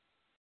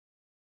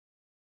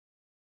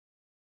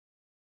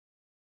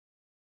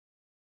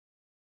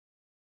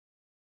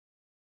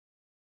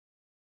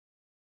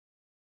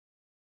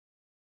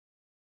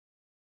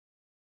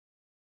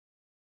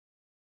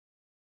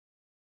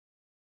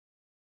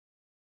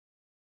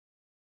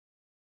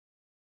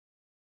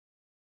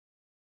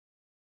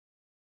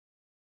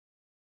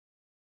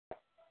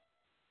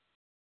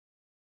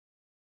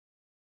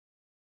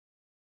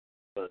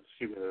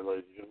 Excuse me there,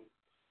 ladies and gentlemen.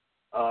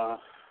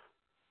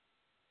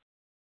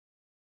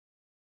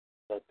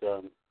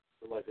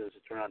 Like this,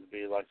 it turned out to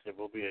be, like I said,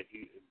 will be a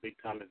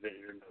big-time event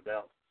here, no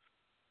doubt.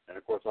 And,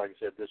 of course, like I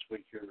said, this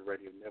week here on the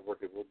radio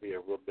network, it will be a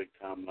real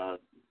big-time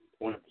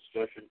point of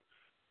discussion.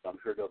 I'm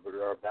sure there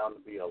are bound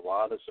to be a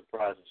lot of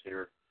surprises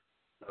here,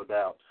 no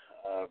doubt,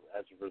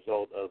 as a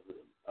result of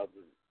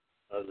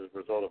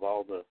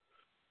all the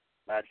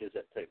matches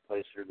that take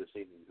place here this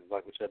evening.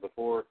 Like we said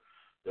before,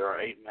 there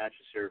are 8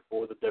 matches here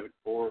for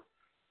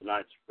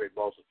tonight's Great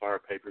Balls of Fire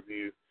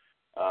pay-per-view.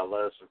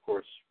 Let us, of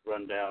course,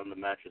 run down the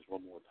matches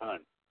one more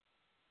time.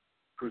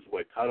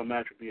 Cruiserweight title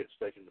match will be at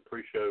stake in the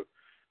pre-show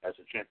as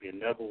the champion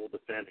Neville will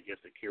defend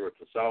against Akira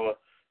Tozawa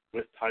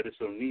with Titus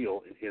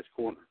O'Neil in his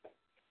corner.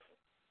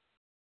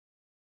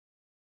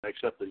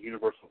 Next up, the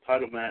Universal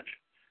title match.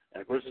 And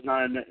of course, it's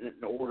not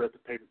in order that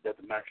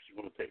the match is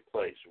going to take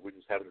place. We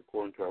just have it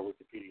according to our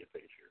Wikipedia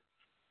page here.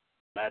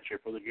 Match here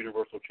for the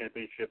Universal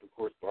Championship, of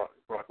course,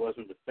 Brock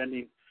Lesnar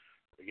defending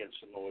against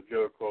Samoa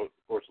Joe. Of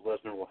course,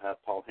 Lesnar will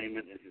have Paul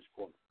Heyman in his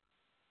corner.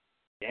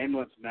 The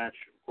ambulance match,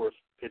 of course,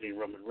 pitting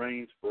Roman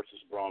Reigns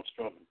versus Braun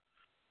Strowman.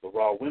 The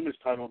Raw Women's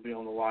title will be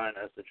on the line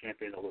as the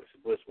champion Alexa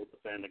Bliss will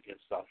defend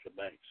against Sasha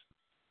Banks.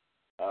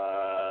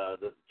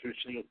 The two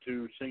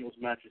singles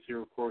matches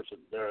here, of course,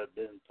 that have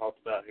been talked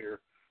about here.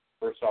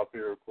 First off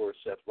here, of course,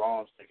 Seth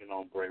Rollins taking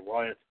on Bray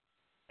Wyatt,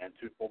 and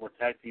two former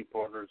tag team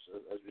partners,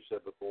 as we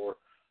said before,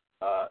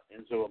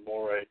 Enzo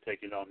Amore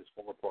taking on his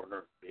former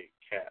partner, Big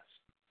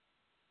Cass.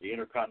 The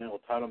Intercontinental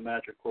title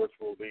match, of course,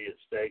 will be at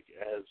stake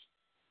as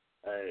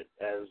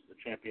the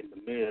champion,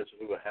 The Miz,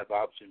 who will have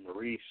obviously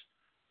Maurice,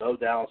 Bo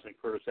Dallas, and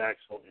Curtis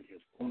Axel in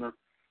his corner,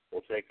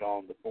 will take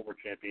on the former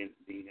champion,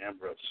 Dean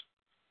Ambrose.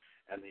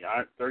 And the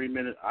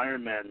 30-minute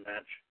Iron Man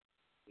match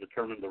to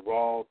determine the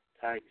Raw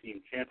Tag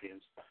Team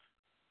Champions.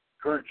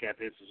 Current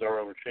champions,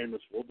 Cesaro and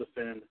Sheamus, will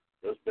defend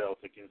those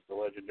belts against the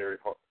legendary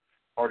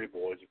Hardy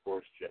Boys, of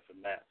course, Jeff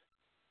and Matt.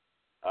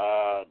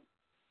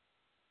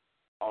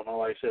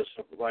 Like I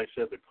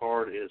said, the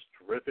card is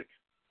terrific.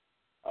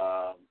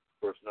 Of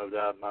course, no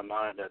doubt in my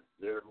mind that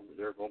there's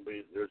going to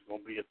be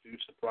a few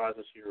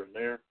surprises here and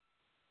there,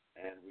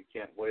 and we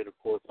can't wait, of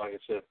course, like I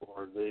said,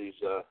 for these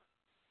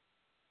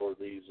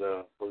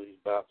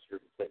bouts here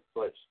to take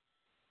place.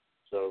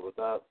 So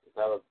without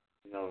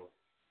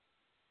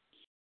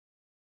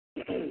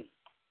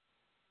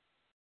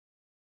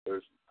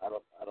I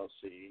don't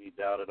see any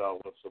doubt at all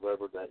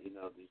whatsoever that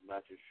these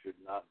matches should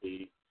not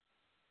be,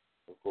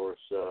 of course,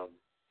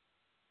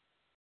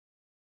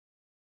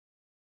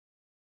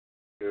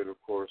 should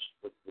of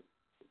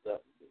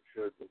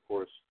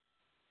course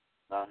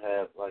not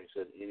have, like I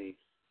said,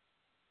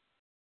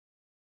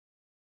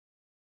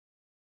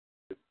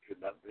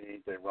 should not be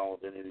anything wrong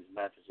with any of these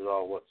matches at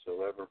all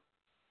whatsoever.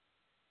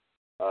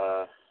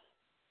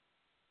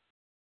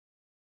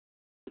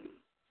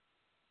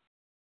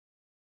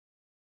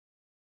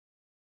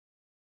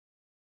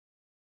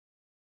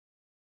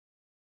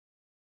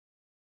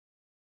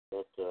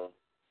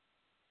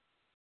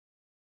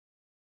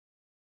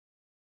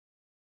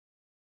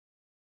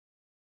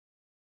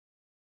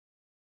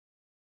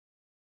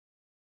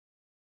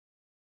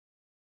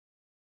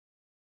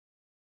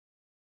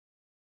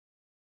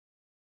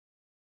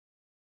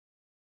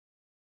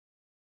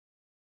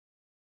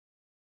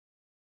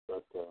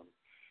 But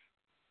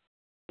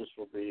this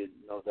will be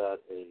no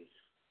doubt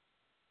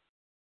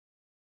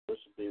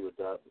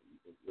without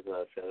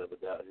a shadow of a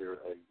doubt here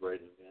a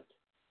great event.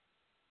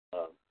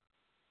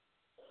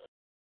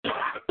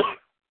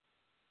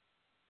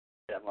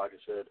 And like I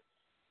said,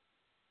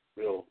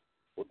 we'll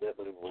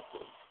definitely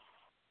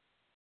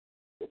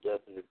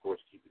of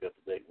course keep you up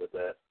to date with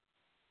that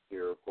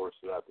here, of course,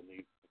 throughout the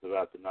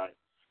night.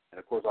 And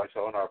of course, like I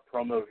saw in our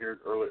promo here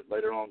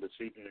later on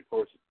this evening, of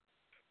course,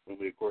 when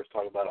we of course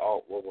talk about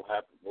what will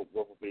happen, what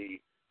will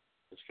be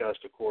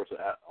discussed, of course,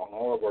 on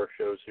all of our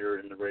shows here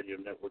in the radio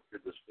network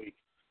here this week.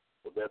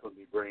 We'll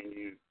definitely bring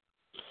you,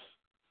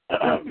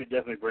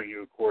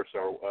 of course,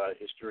 our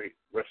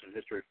wrestling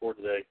history for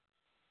today.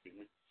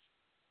 Excuse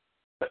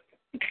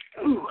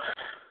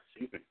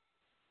me.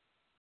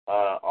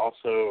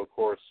 Also, of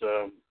course,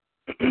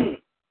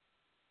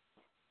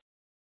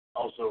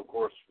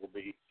 we'll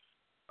be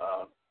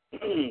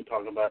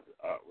talking about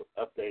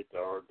update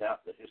or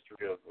the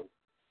history of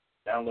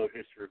download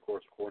history, of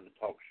course, according to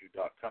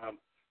TalkShoe.com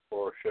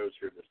for our shows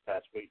here this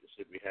past week to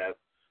see if we have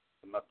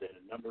some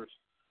updated numbers.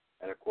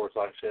 And of course,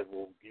 like I said,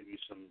 we'll give you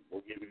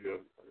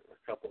a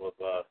couple of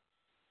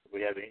if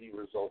we have any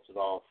results at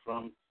all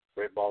from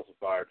Great Balls of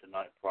Fire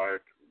tonight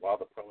while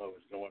the promo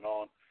is going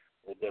on.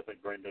 We'll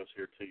definitely bring those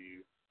here to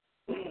you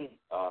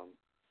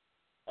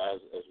as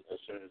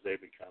soon as they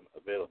become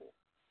available.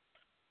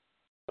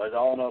 But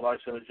all in all, like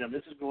I said, Jim,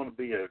 this is going to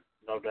be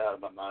no doubt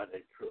in my mind,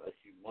 a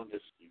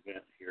humongous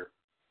event here.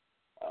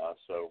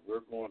 So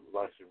we're going to be,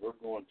 like I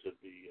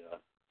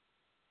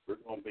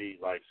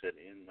said,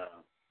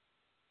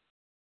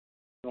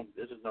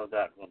 this is no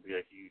doubt going to be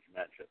a huge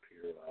matchup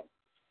here.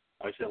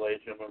 Like I said,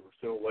 ladies and gentlemen, we're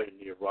still awaiting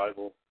the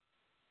arrival.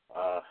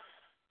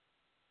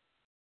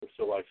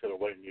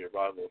 Awaiting the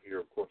arrival here,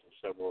 of course, of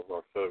several of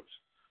our folks.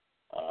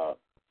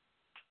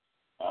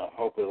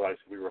 Hopefully,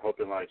 we were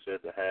hoping, like I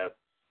said, to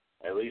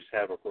at least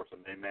have, of course, a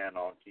main man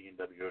on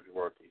TNWO,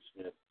 Gerard T.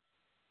 Smith.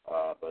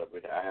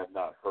 But I have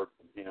not heard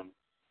from him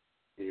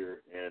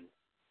here, and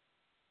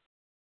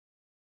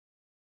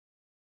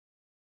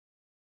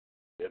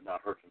we have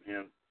not heard from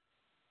him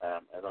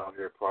at all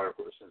here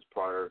since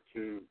prior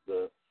to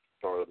the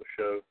start of the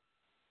show.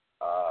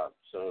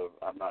 So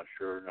I'm not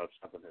sure if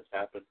something has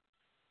happened.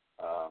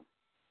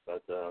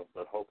 But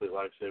hopefully,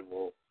 like I said,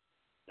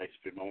 next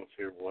few moments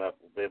here we'll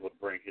be able to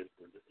bring his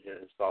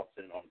thoughts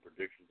in on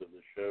predictions of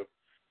the show.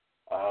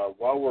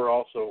 While we're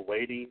also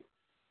waiting,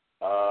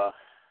 while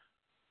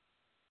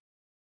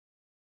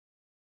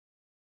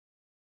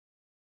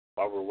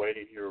we're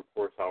waiting here, of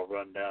course, I'll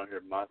run down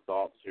here my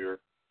thoughts here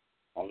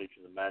on each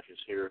of the matches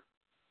here.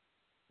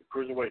 The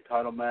Cruiserweight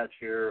title match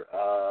here,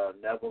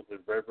 Neville's been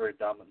very, very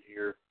dominant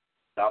here,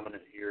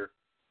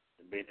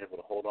 and being able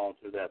to hold on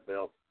to that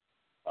belt.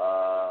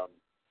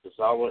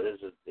 Tozawa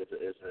is a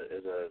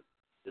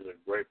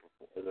great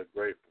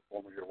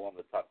performer here, one of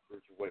the top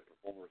Cruiserweight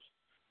performers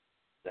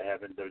to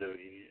have in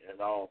WWE and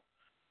all.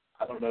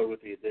 I don't know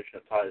with the addition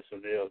of Titus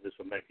O'Neil if this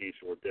will make any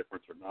sort of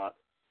difference or not,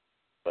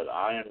 but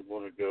I am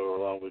going to go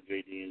along with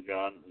JD and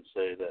John and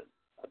say that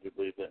I do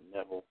believe that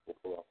Neville will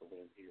pull off the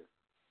win here.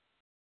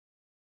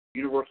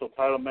 Universal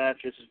title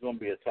match. This is going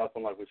to be a tough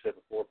one, like we said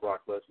before.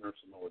 Brock Lesnar,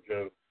 Samoa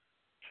Joe,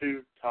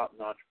 two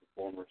top-notch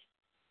performers,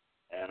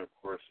 and of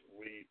course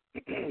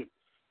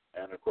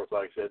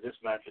like I said, this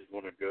match is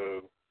going to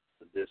go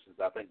the distance.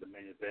 I think the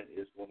main event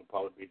is going to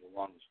probably be the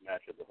longest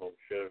match of the whole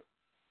show.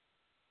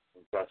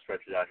 We'll try to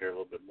stretch it out here a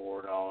little bit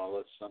more, and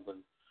unless something,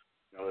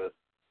 if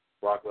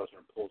Brock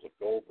Lesnar pulls a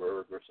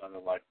Goldberg or something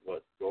like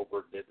what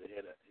Goldberg did to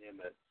him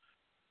at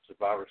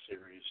Survivor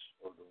Series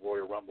or the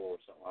Royal Rumble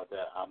or something like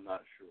that, I'm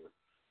not sure.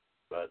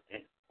 But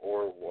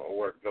or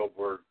what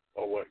Goldberg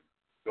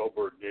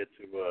did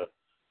to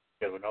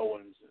Kevin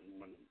Owens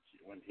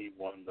when he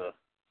won the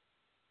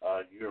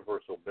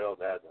Universal belt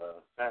at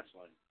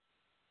Fastlane.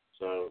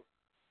 So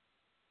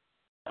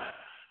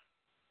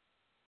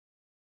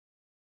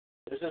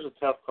this is a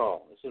tough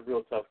call. This is a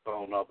real tough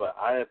call now, but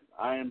I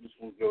am just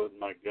going to go with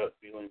my gut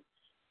feeling.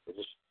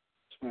 This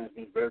man has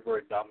been very,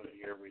 very dominant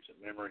here in recent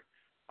memory.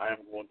 I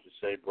am going to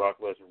say Brock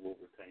Lesnar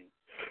will retain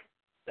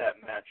that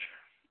match.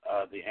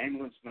 The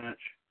ambulance match.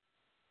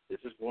 This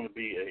is going to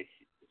be a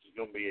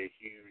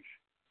huge.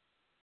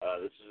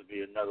 This is going to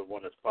be another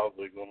one that's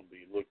probably going to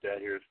be looked at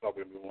here. It's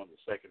probably going to be one of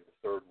the second or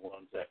third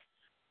ones that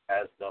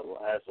has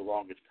the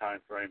longest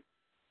time frame.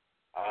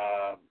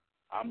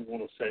 I'm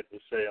going to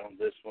safely say on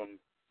this one,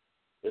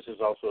 this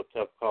is also a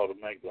tough call to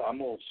make, but I'm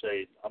going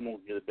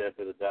to give the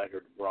benefit of the doubt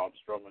here to Braun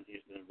Strowman.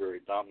 He's been very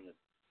dominant.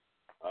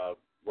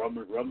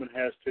 Roman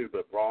has too,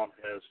 but Braun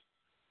has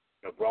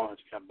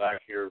come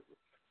back here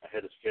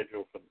ahead of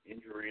schedule from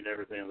injury and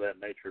everything of that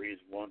nature.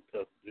 He's one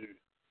tough dude.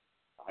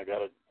 I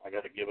gotta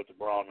give it to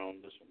Braun on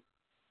this one.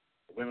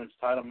 The women's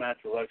title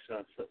match,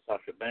 Alexa and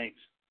Sasha Banks.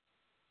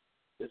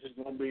 This is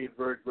going to be a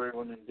very great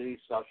one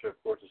indeed. Sasha,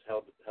 of course, has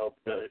held.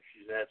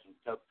 She's had some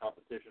tough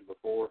competition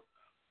before.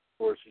 Of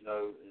course, in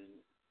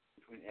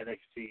between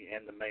NXT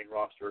and the main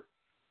roster,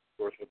 of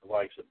course, with the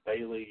likes of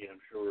Bayley, and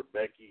I'm sure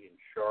Becky and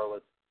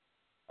Charlotte,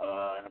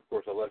 and of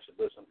course Alexa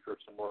Bliss. I'm sure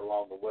somewhere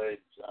along the way,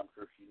 I'm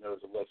sure she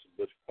knows Alexa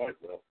Bliss quite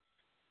well.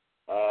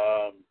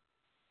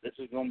 This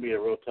is going to be a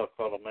real tough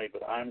call to make,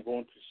 but I'm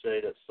going to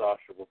say that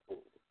Sasha will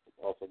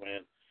also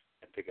win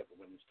and pick up the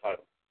women's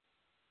title.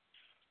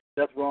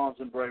 Seth Rollins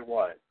and Bray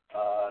Wyatt.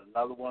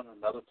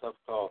 Another tough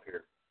call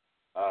here.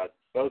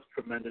 Both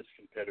tremendous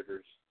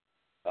competitors.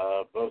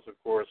 Both, of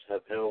course,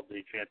 have held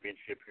the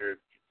championship here.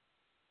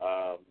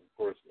 Of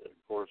course,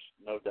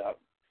 no doubt,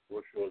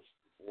 we're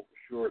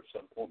sure at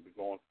some point be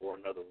going for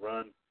another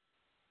run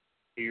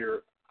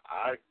here.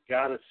 I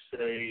gotta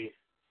say,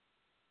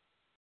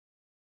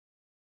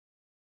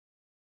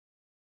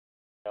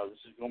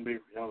 this is going to be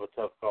kind of a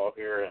tough call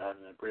here,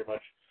 and pretty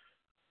much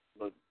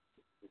the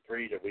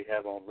three that we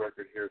have on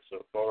record here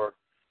so far.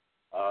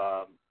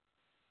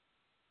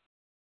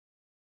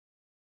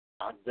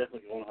 I'm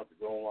definitely going to have to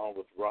go along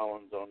with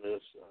Rollins on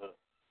this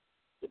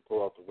to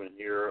pull off the win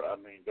here. I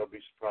mean, don't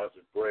be surprised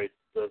if Bray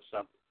pulls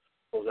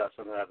out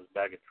something out of his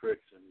bag of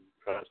tricks and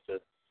tries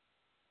to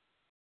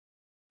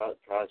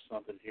try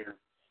something here.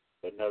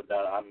 But no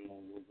doubt, I'm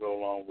going to go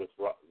along with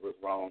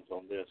Rollins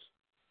on this.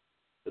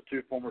 The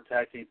two former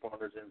tag team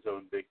partners, Enzo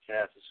and Big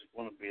Cass. This is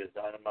going to be a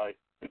dynamite.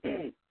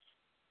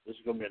 This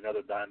is going to be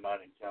another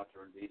dynamite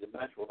encounter indeed. The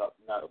match will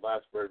not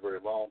last very, very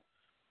long.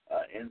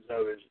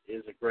 Enzo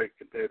is a great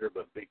competitor,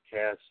 but Big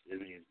Cass,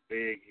 he's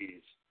big,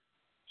 he's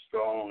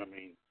strong. I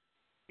mean,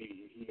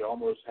 he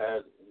almost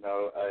had,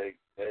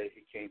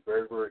 he came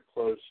very, very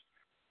close,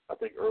 I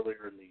think,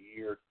 earlier in the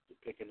year to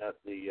picking up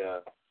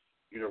the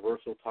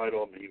Universal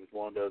title. I mean, he was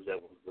one of those that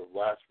was the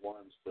last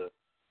ones to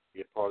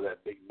be a part of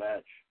that big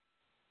match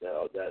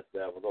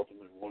that was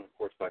ultimately won, of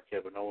course, by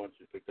Kevin Owens,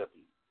 who picked up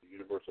the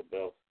Universal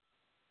belt.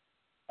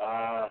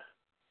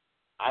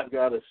 I've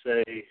got to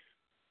say,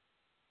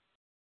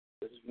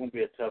 this is going to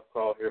be a tough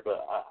call here,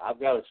 but I've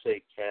got to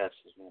say Cass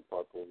is going to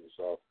probably pull this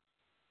off.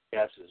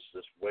 Cass is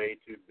just way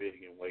too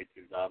big and way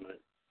too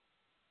dominant,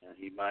 and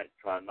he might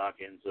try and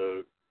knock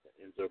Enzo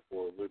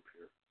for a loop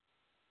here.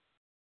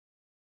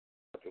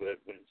 Have to wait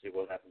and see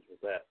what happens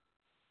with that.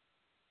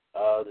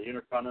 The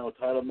Intercontinental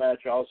title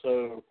match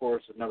also, of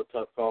course, another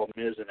tough call,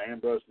 Miz and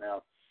Ambrose.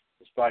 Now,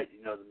 despite, the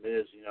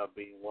Miz,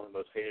 being one of the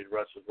most hated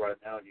wrestlers right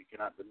now, you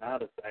cannot deny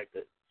the fact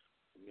that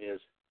the Miz,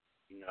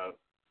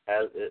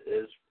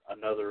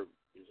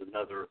 is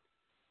another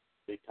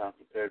big-time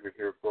competitor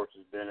here. Of course,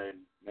 has been a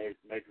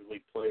major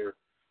league player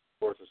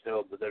course, has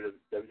held the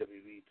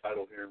WWE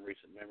title here in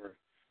recent memory.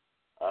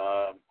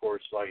 Of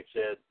course, like I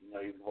said,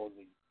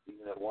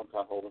 even at one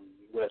time holding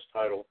the U.S.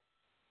 title,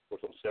 of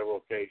course, on several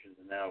occasions,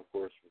 and now, of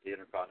course, with the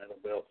Intercontinental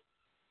belt.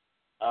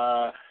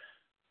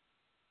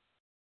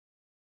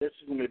 This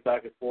is going to be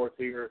back and forth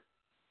here.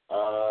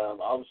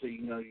 Obviously,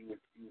 you would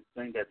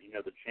think that,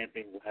 the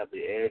champion will have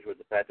the edge with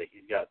the fact that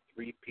he's got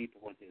three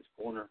people in his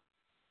corner.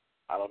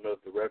 I don't know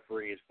if the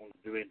referee is going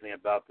to do anything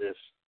about this.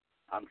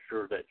 I'm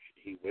sure that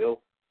he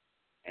will,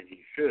 and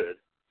he should.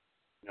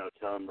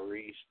 Telling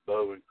Maurice,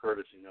 Bo, and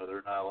Curtis,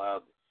 they're not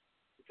allowed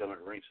to come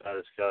at ringside.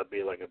 It's got to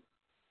be like a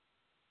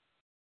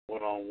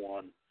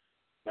one-on-one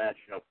match,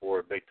 for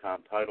a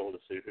big-time title to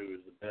see who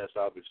is the best,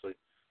 obviously.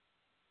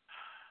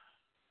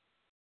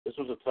 This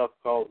was a tough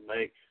call to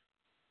make.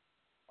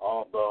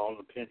 Although on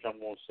the pinch, I'm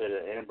going to say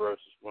that Ambrose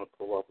is going to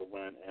pull off the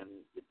win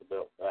and get the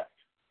belt back.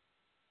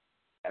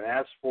 And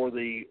as for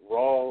the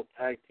Raw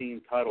Tag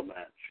Team title match,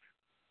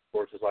 of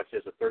course, it's like I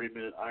said, it's a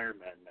 30-minute Iron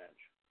Man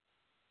match.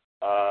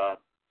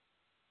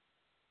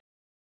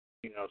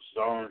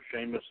 Cesaro and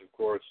Sheamus, of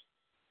course,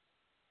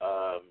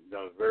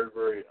 been a very,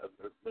 very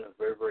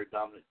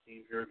dominant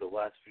team here the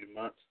last few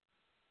months.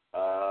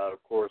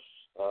 Of course,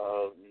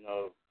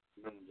 remember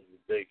the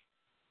big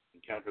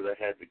encounter they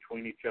had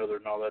between each other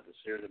and all that, the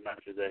series of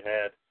matches they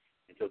had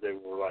until they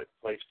were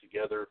placed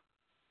together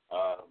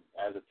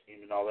as a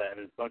team and all that,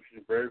 and it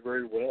functioned very,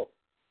 very well.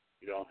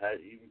 Had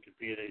even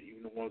competed,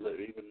 even the ones that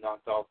even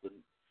knocked off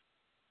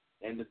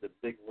ended the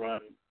big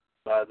run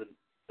that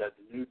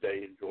the New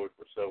Day enjoyed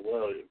for so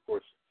well. Of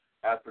course,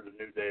 after the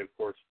New Day, of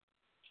course,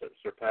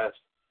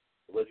 surpassed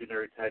the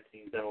legendary tag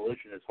team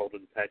Demolition as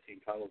holding the tag team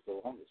titles the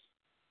longest.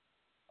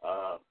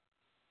 Of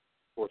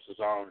course,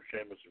 Cesaro and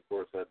Sheamus, of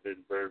course, have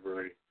been very,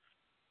 very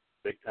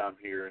big time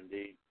here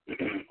indeed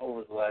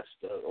over the last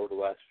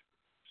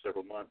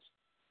several months.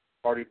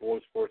 Hardy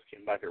Boys, of course,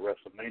 came back at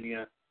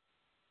WrestleMania.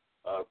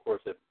 Of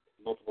course, they're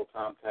multiple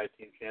time tag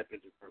team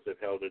champions. Of course, they've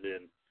held it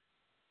in.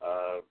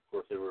 Of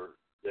course, they were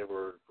of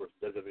course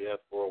WWF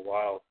for a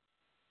while.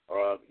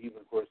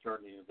 Even of course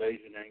during the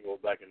Invasion angle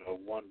back in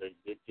 '01, they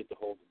did get to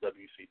hold the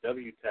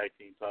WCW tag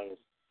team titles.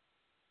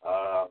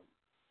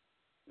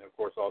 And of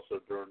course, also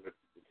during the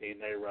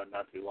TNA run,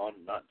 not too long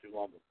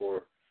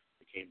before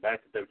they came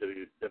back to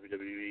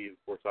WWE.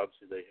 Of course,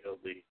 obviously they held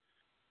the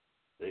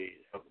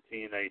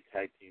TNA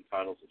tag team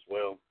titles as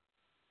well.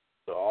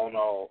 So all in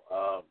all,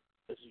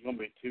 this is going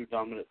to be two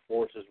dominant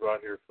forces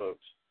right here,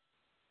 folks.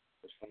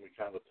 It's going to be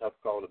kind of a tough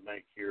call to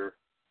make here.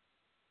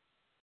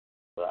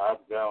 But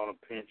I've got on a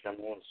pinch. I'm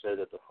going to say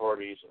that the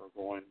Hardys are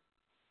going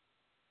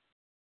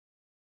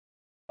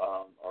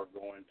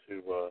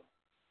to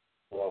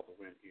pull off a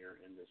win here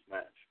in this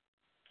match.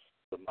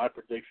 So my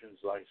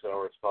predictions, like I said,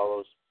 are as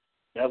follows: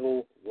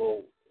 Neville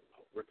will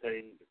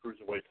retain the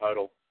Cruiserweight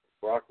title.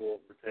 Brock will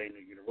retain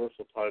the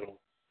Universal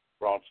title.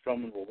 Braun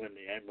Strowman will win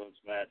the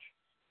ambulance match.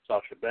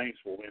 Sasha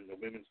Banks will win the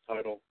women's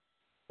title.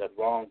 Seth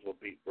Rollins will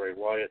beat Bray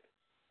Wyatt.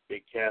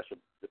 Big Cass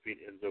will defeat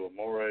Enzo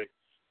Amore.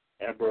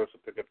 Ambrose will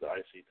pick up the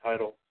IC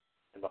title.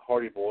 And the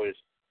Hardy Boys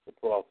will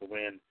pull off the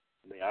win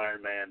in the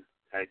Iron Man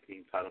Tag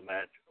Team title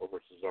match over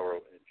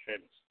Cesaro and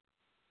Sheamus.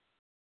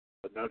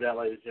 But no doubt,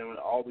 ladies and gentlemen,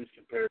 all these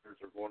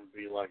competitors are going to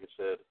be, like I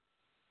said,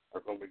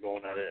 are going to be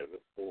going at it at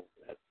full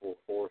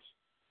force.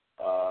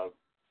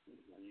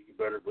 You can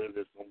better believe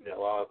there's going to be a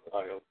lot of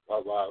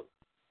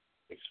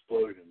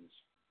explosions.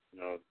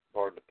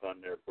 Pardon the pun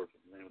there, of course,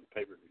 with the name of the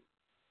pay-per-view.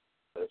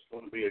 But it's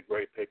going to be a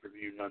great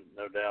pay-per-view, no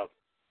doubt.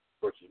 Of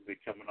course, it'll be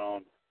coming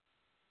on.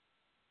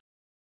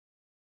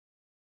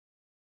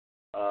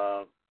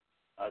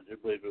 I do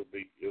believe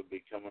it'll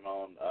be coming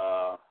on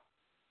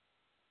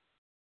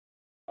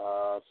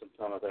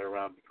sometime out there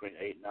around between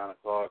 8 and 9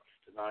 o'clock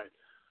tonight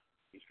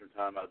Eastern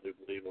time. I do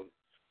believe. Of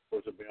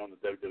course, it'll be on the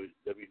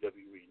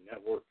WWE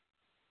Network.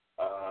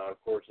 Of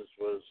course, this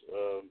is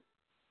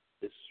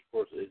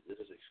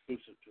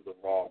exclusive to the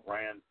Raw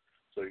brand,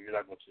 so you're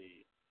not going to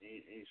see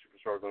any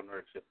superstars on there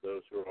except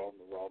those who are on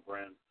the Raw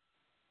brand.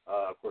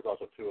 Of course,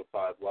 also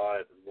 205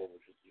 Live as well,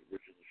 which is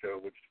the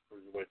show which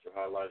cruiserweights are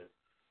highlighted.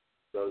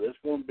 So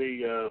there's going to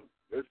be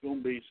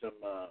some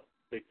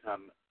big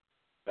time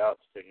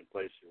bouts taking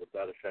place here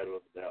without a shadow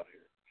of a doubt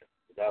here.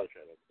 Without a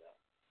shadow of a doubt.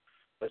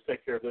 Let's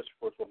take care of this, of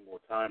course, one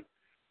more time.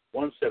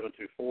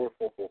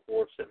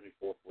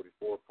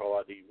 1-724-444-7444.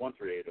 Call ID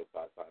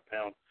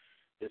 138055#.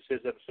 This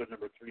is episode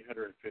number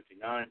 359.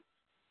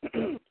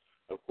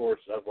 Of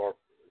course, our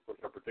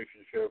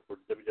prediction show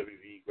for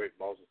WWE Great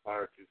Balls of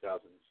Fire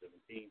 2017.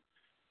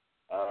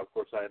 Of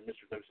course, I am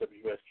Mr.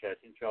 WCWUS Chad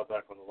Hinshaw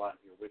back on the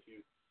line here with you.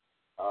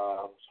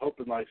 I was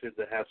hoping, like I said,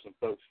 to have some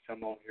folks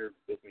come on here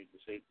with me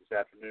this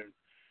afternoon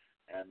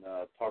and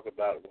talk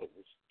about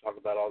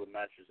all the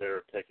matches that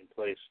are taking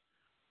place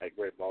at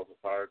Great Balls of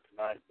Fire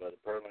tonight. But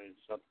apparently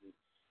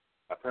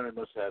something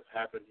must have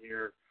happened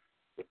here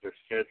with their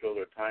schedule,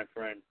 their time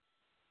frame.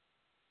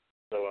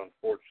 So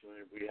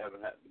unfortunately, we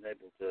haven't been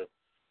able to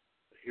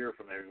hear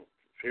from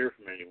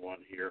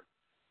anyone here.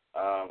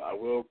 I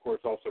will, of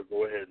course, also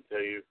go ahead and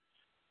tell you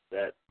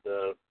that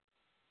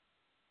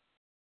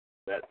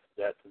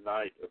that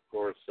tonight, of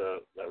course,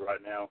 that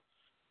right now,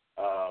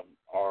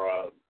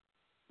 our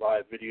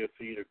live video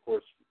feed, of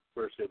course,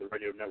 first of the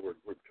Radio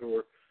Network Group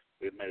Tour.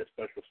 We've made a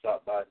special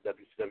stop by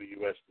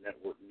WCWUS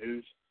Network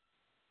News,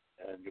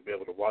 and you'll be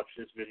able to watch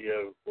this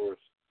video, of course,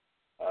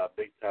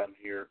 big time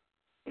here.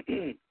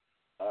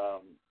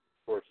 Of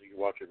course, you can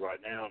watch it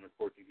right now, and of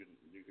course, you can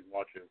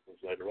watch it, of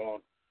course, later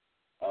on.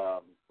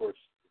 Of course,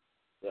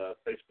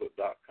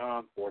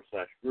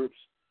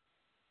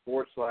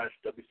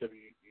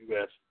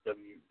 Facebook.com/groups/WCWUS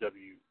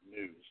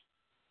News.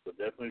 So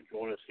definitely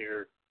join us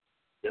here.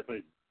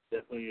 Definitely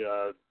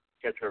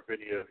catch our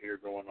video here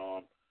going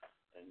on,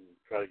 and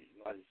try to,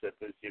 like I said,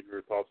 please give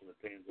your thoughts and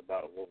opinions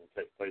about what will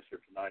take place here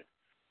tonight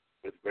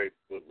with the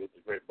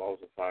Great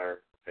Balls of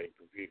Fire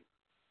pay-per-view.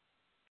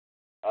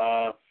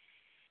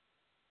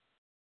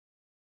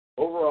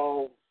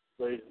 Overall,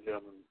 ladies and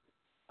gentlemen,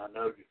 I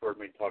know you've heard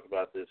me talk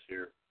about this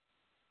here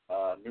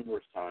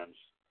numerous times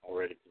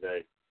already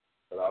today,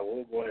 but I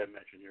will go ahead and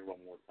mention here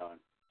one more time.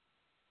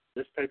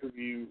 This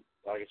pay-per-view,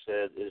 like I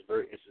said, is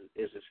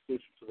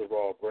exclusive to the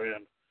Raw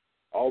brand.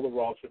 All the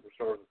Raw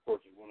superstars, of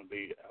course, are going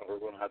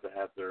to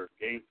have their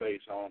game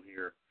face on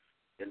here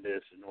in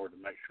this in order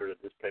to make sure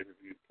that this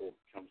pay-per-view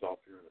comes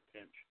off here in a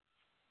pinch.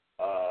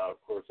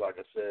 Of course, like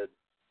I said,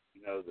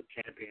 the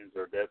champions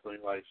are definitely,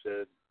 like I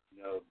said,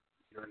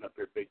 gearing up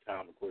here big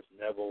time. Of course,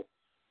 Neville,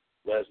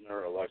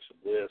 Lesnar, Alexa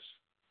Bliss,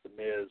 The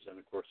Miz, and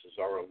of course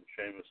Cesaro and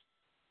Sheamus.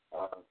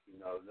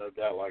 No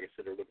doubt, like I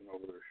said, they're looking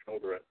over their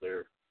shoulder at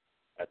their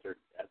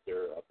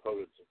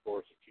opponents. Of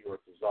course, Akira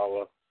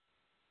Tozawa,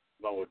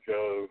 Samoa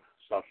Joe,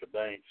 Sasha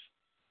Banks,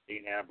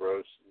 Dean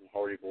Ambrose, and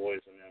Hardy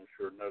Boys. I mean, I'm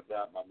sure, no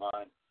doubt in my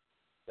mind,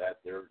 that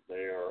they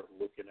are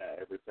looking at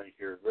everything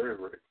here very,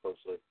 very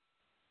closely.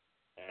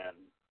 And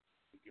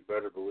you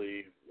better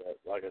believe that,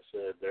 like I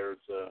said, there's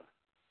going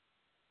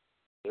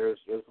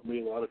to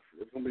be a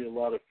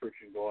lot of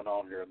friction going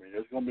on here. I mean,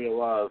 there's going to be a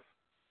lot of,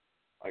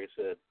 like I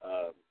said,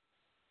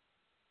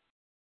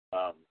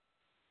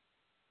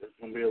 there's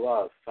going to be a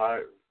lot of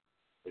fire,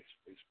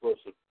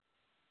 explosive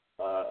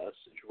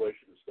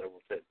situations that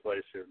will take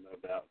place here, no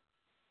doubt.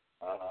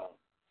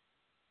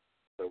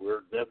 So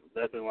we're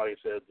definitely, like I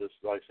said, a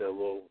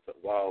little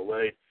while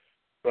away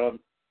from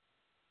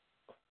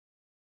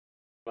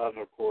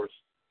of course,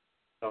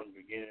 from the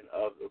beginning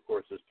of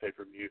course, this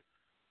pay-per-view.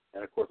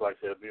 And, of course, like I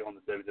said, it'll be on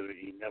the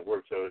WWE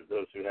Network, so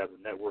those who have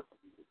the network,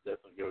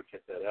 definitely go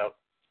check that out.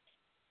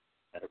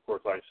 And, of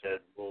course, like I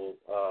said, we'll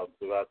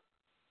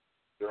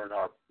during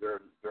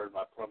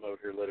my promo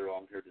here later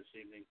on here this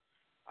evening,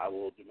 I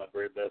will do my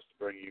very best to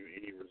bring you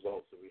any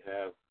results that we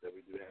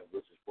do have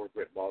listed for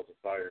Great Balls of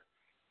Fire.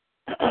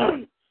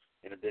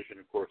 In addition,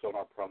 of course, on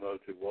our promo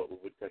to what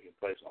will be taking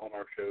place on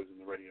our shows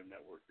in the radio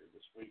network here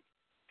this week,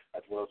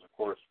 as well as, of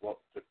course, what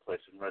took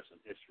place in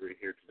wrestling history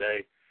here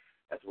today,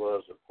 as well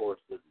as, of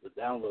course, the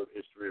download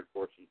history, of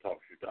course, from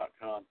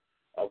TalkShoe.com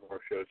of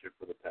our shows here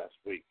for the past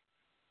week.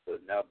 So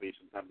it'll now be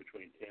sometime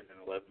between 10 and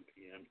 11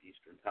 p.m.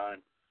 Eastern Time,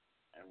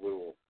 and we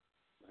will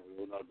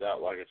no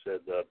doubt, like I said,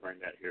 bring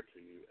that here to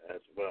you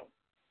as well.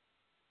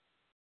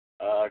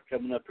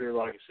 Coming up here,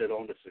 like I said,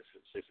 on the 6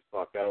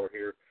 o'clock hour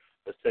here,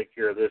 let's take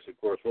care of this, of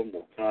course, one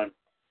more time.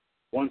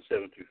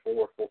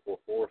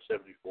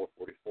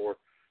 1-724-444-7444.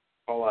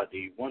 Call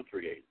ID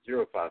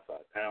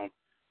 138055#.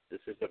 This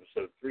is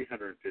episode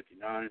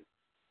 359,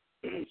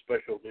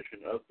 special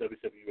edition of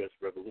WCWUS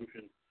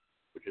Revolution,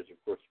 which is, of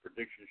course, a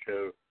prediction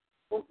show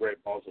for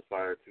Great Balls of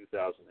Fire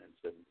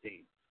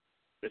 2017.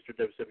 Mr.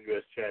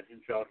 WCWUS Chad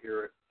Henshaw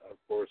here, of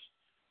course,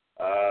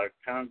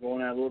 kind of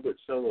going out a little bit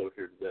solo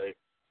here today.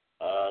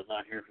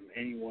 Not hearing from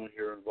anyone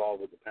here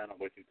involved with the panel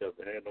way too tough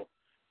to handle.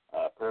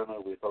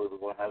 Apparently, we thought we were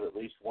going to have at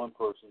least one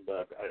person,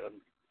 but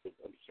I'm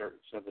certain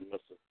something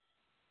must have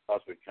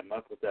possibly come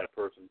up with that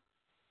person.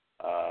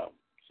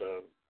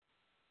 So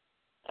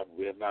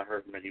we have not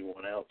heard from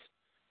anyone else.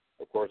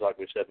 Of course, like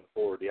we said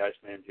before, the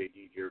Iceman,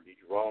 J.D. Jared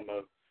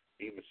DiGirolamo,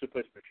 even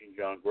Suplex Machine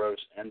John Gross,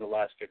 and the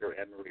last kicker,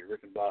 Anne-Marie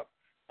Rickenbach,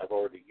 have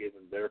already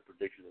given their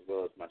predictions as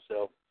well as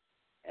myself.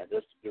 And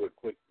just to do a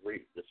quick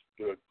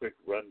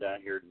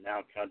rundown here,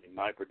 now counting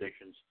my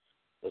predictions,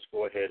 let's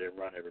go ahead and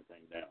run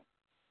everything down.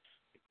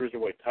 The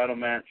Cruiserweight title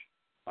match,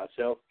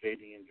 myself,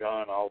 J.D., and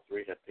John, all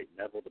three have picked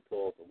Neville to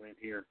pull off the win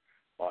here,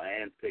 while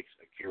Ann picks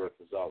Akira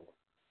Tozawa.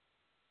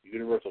 The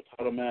Universal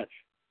title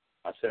match,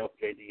 myself,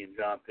 J.D., and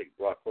John pick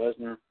Brock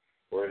Lesnar,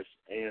 whereas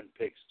Ann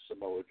picks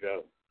Samoa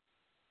Joe.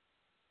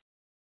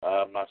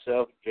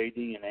 Myself,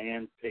 J.D., and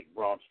Ann pick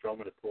Braun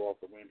Strowman to pull off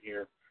the win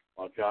here,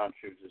 while John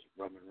chooses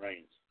Roman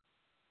Reigns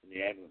in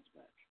the ambulance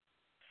match.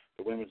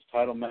 The women's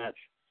title match,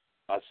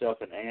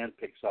 myself and Ann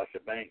pick Sasha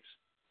Banks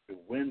to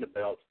win the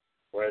belt,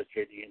 whereas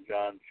J.D. and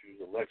John choose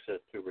Alexa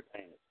to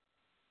retain it.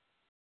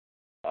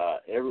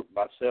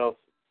 Myself,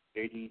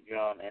 J.D.,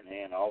 John, and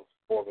Ann, all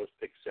four of us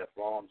pick Seth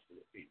Rollins to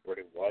defeat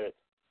Bray Wyatt.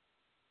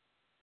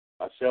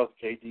 Myself,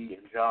 J.D.,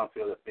 and John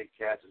feel that Big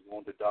Cass is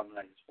going to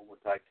dominate his former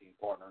tag team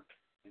partner,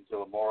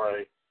 Enzo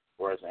Amore,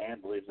 whereas Ann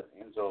believes that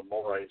Enzo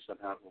Amore is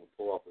somehow going to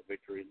pull off a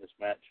victory in this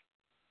match.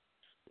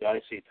 The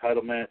IC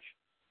title match,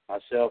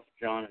 myself,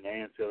 John, and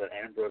Ann feel that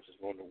Ambrose is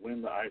going to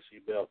win the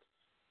IC belt,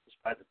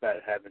 despite the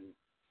fact having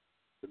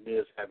The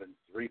Miz having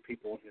three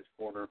people in his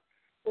corner, of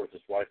course,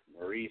 his wife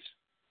Maurice,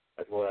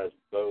 as well as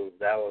Bo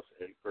Dallas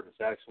and Curtis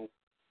Axel.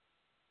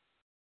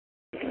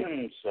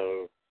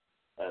 So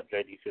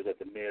JD feels that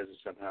The Miz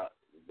is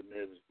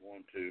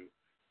going to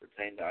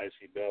retain the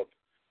IC belt.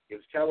 He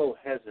was kind of a little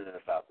hesitant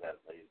about that,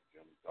 ladies and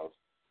gentlemen, because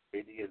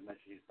JD has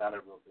mentioned he's not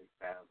a real big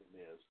fan of The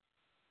Miz.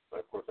 But,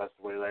 of course, that's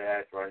the way they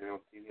act right here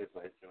on TV.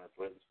 Ladies and gentlemen, that's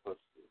the way they're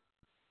supposed to do.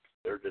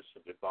 They're just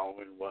simply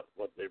following what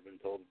they've been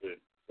told to do.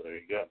 So there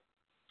you go.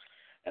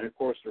 And, of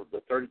course,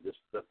 the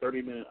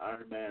 30-minute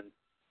Iron Man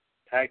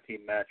tag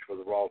team match for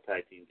the Raw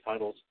tag team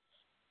titles.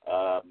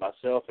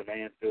 Myself and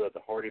Ann feel that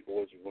the Hardy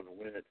Boys are going to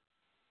win it,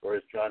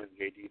 whereas John and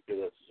JD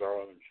feel that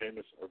Cesaro and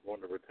Sheamus are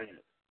going to retain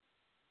it.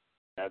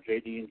 Now,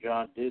 JD and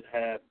John did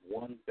have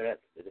one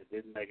bet that they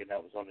didn't make, and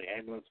that was on the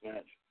ambulance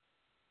match,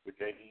 with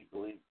JD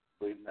believing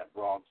that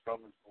Braun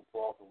Strowman's going to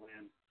pull off the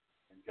win,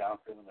 and John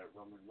feeling that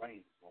Roman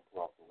Reigns is going to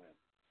pull off the win.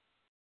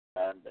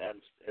 And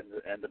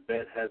the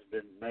bet has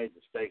been made. The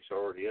stakes are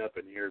already up,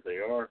 and here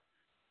they are.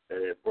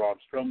 If Braun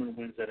Strowman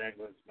wins that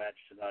ambulance match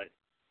tonight,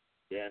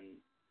 then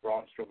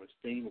Braun Strowman's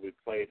theme will be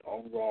played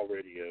on Raw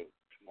Radio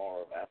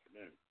tomorrow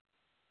afternoon.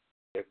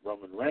 If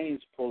Roman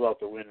Reigns pulls off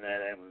the win in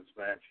that ambulance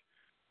match,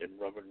 then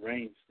Roman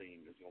Reigns' theme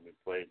is going to be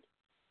played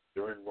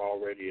during Raw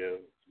Radio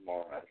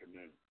tomorrow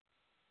afternoon.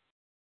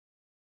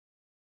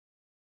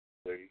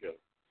 There you go.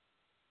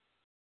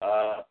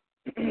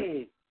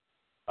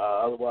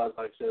 Otherwise,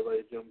 like I said,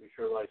 ladies and gentlemen, be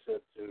sure, like I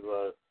said,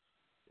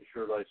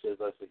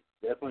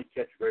 definitely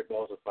catch Great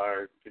Balls of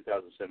Fire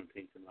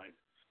 2017 tonight.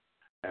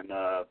 And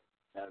of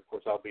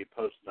course, I'll be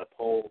posting a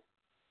poll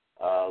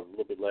a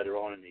little bit later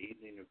on in the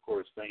evening. Of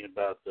course, thinking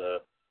about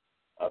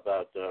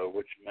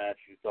which match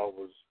you thought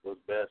was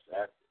best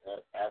at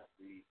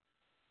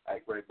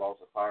Great Balls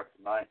of Fire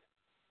tonight,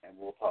 and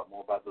we'll talk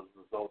more about those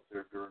results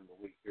here during the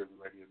week here on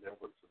the Radio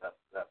Network. So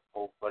that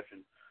poll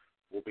question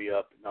will be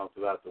up,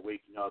 throughout the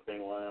week. If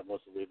anyone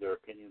wants to leave their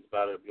opinions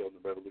about it, it'll be on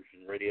the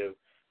Revolution Radio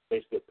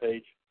Facebook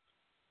page.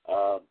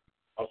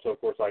 Also,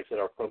 of course, like I said,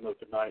 our promo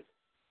tonight,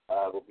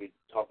 we'll be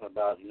talking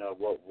about,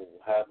 what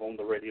we'll have on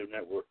the Radio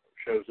Network,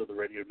 shows of the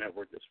Radio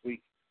Network this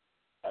week,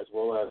 as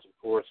well as, of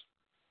course,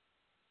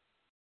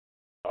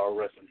 our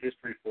wrestling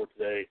history for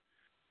today,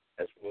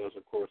 as well as,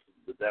 of course,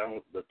 the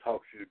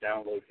talk show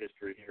download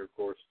history here, of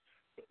course,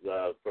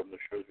 from the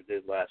shows we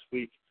did last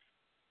week,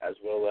 as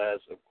well as,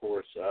 of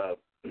course,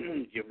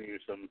 giving you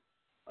some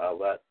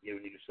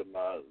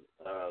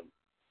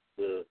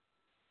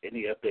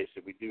any updates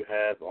that we do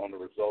have on the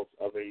results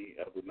of the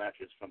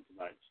matches from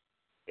tonight's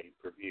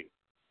pay-per-view.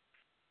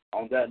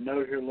 On that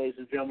note here, ladies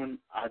and gentlemen,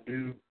 I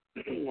do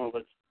want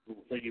to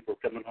thank you for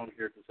coming on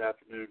here this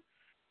afternoon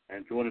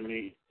and joining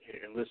me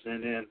and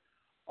listening in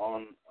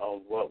on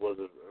what was,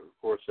 of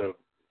course, a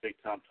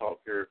big-time talk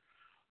here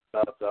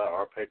about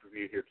our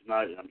pay-per-view here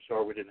tonight. And I'm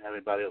sorry we didn't have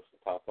anybody else to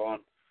pop on.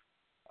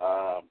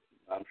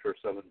 I'm sure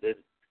someone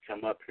did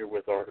come up here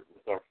with our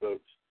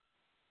folks,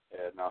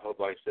 and I hope,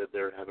 like I said,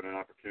 they're having an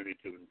opportunity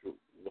to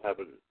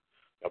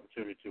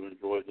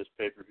enjoy this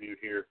pay-per-view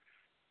here,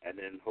 and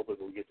then hopefully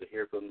we'll get to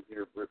hear from them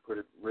here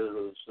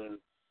really soon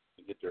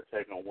and get their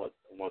take on what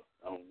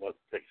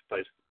takes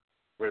place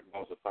at Great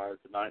Balls of Fire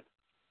tonight.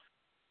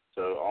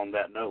 So on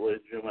that note,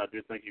 ladies and gentlemen, I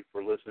do thank you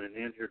for listening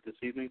in here this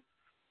evening.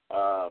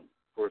 Of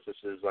course,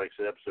 this is, like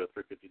I said, episode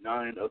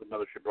 359 of the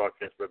Mothership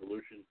Broadcast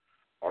Revolution,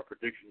 our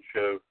prediction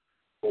show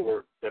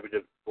for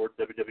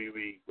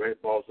WWE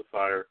Great Balls of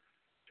Fire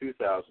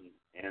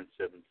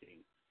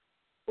 2017.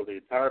 For the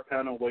entire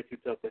panel, way too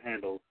tough to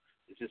handle,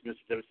 this is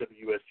Mr.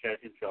 WCWUS Chad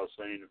Henshaw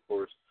saying, of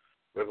course,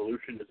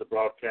 Revolution is a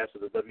broadcast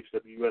of the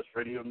WCWUS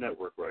Radio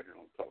Network right here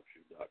on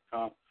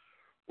TalkShoe.com,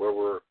 where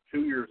we're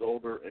 2 years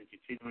older and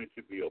continuing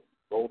to be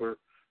older.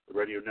 The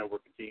Radio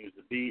Network continues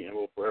to be and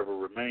will forever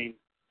remain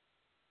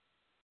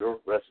your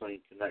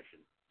wrestling connection.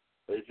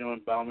 Ladies and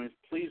gentlemen, by all means,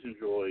 please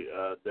enjoy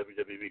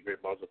WWE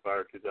Great Balls of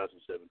Fire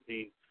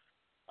 2017.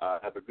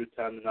 Have a good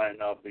time tonight,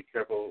 and be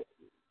careful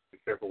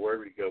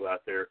wherever you go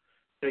out there.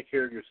 Take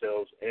care of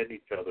yourselves and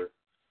each other.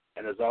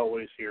 And as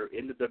always, here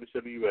in the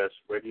WCWUS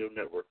Radio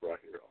Network right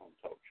here on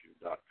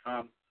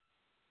TalkShoe.com.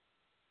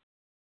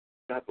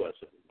 God bless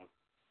everyone.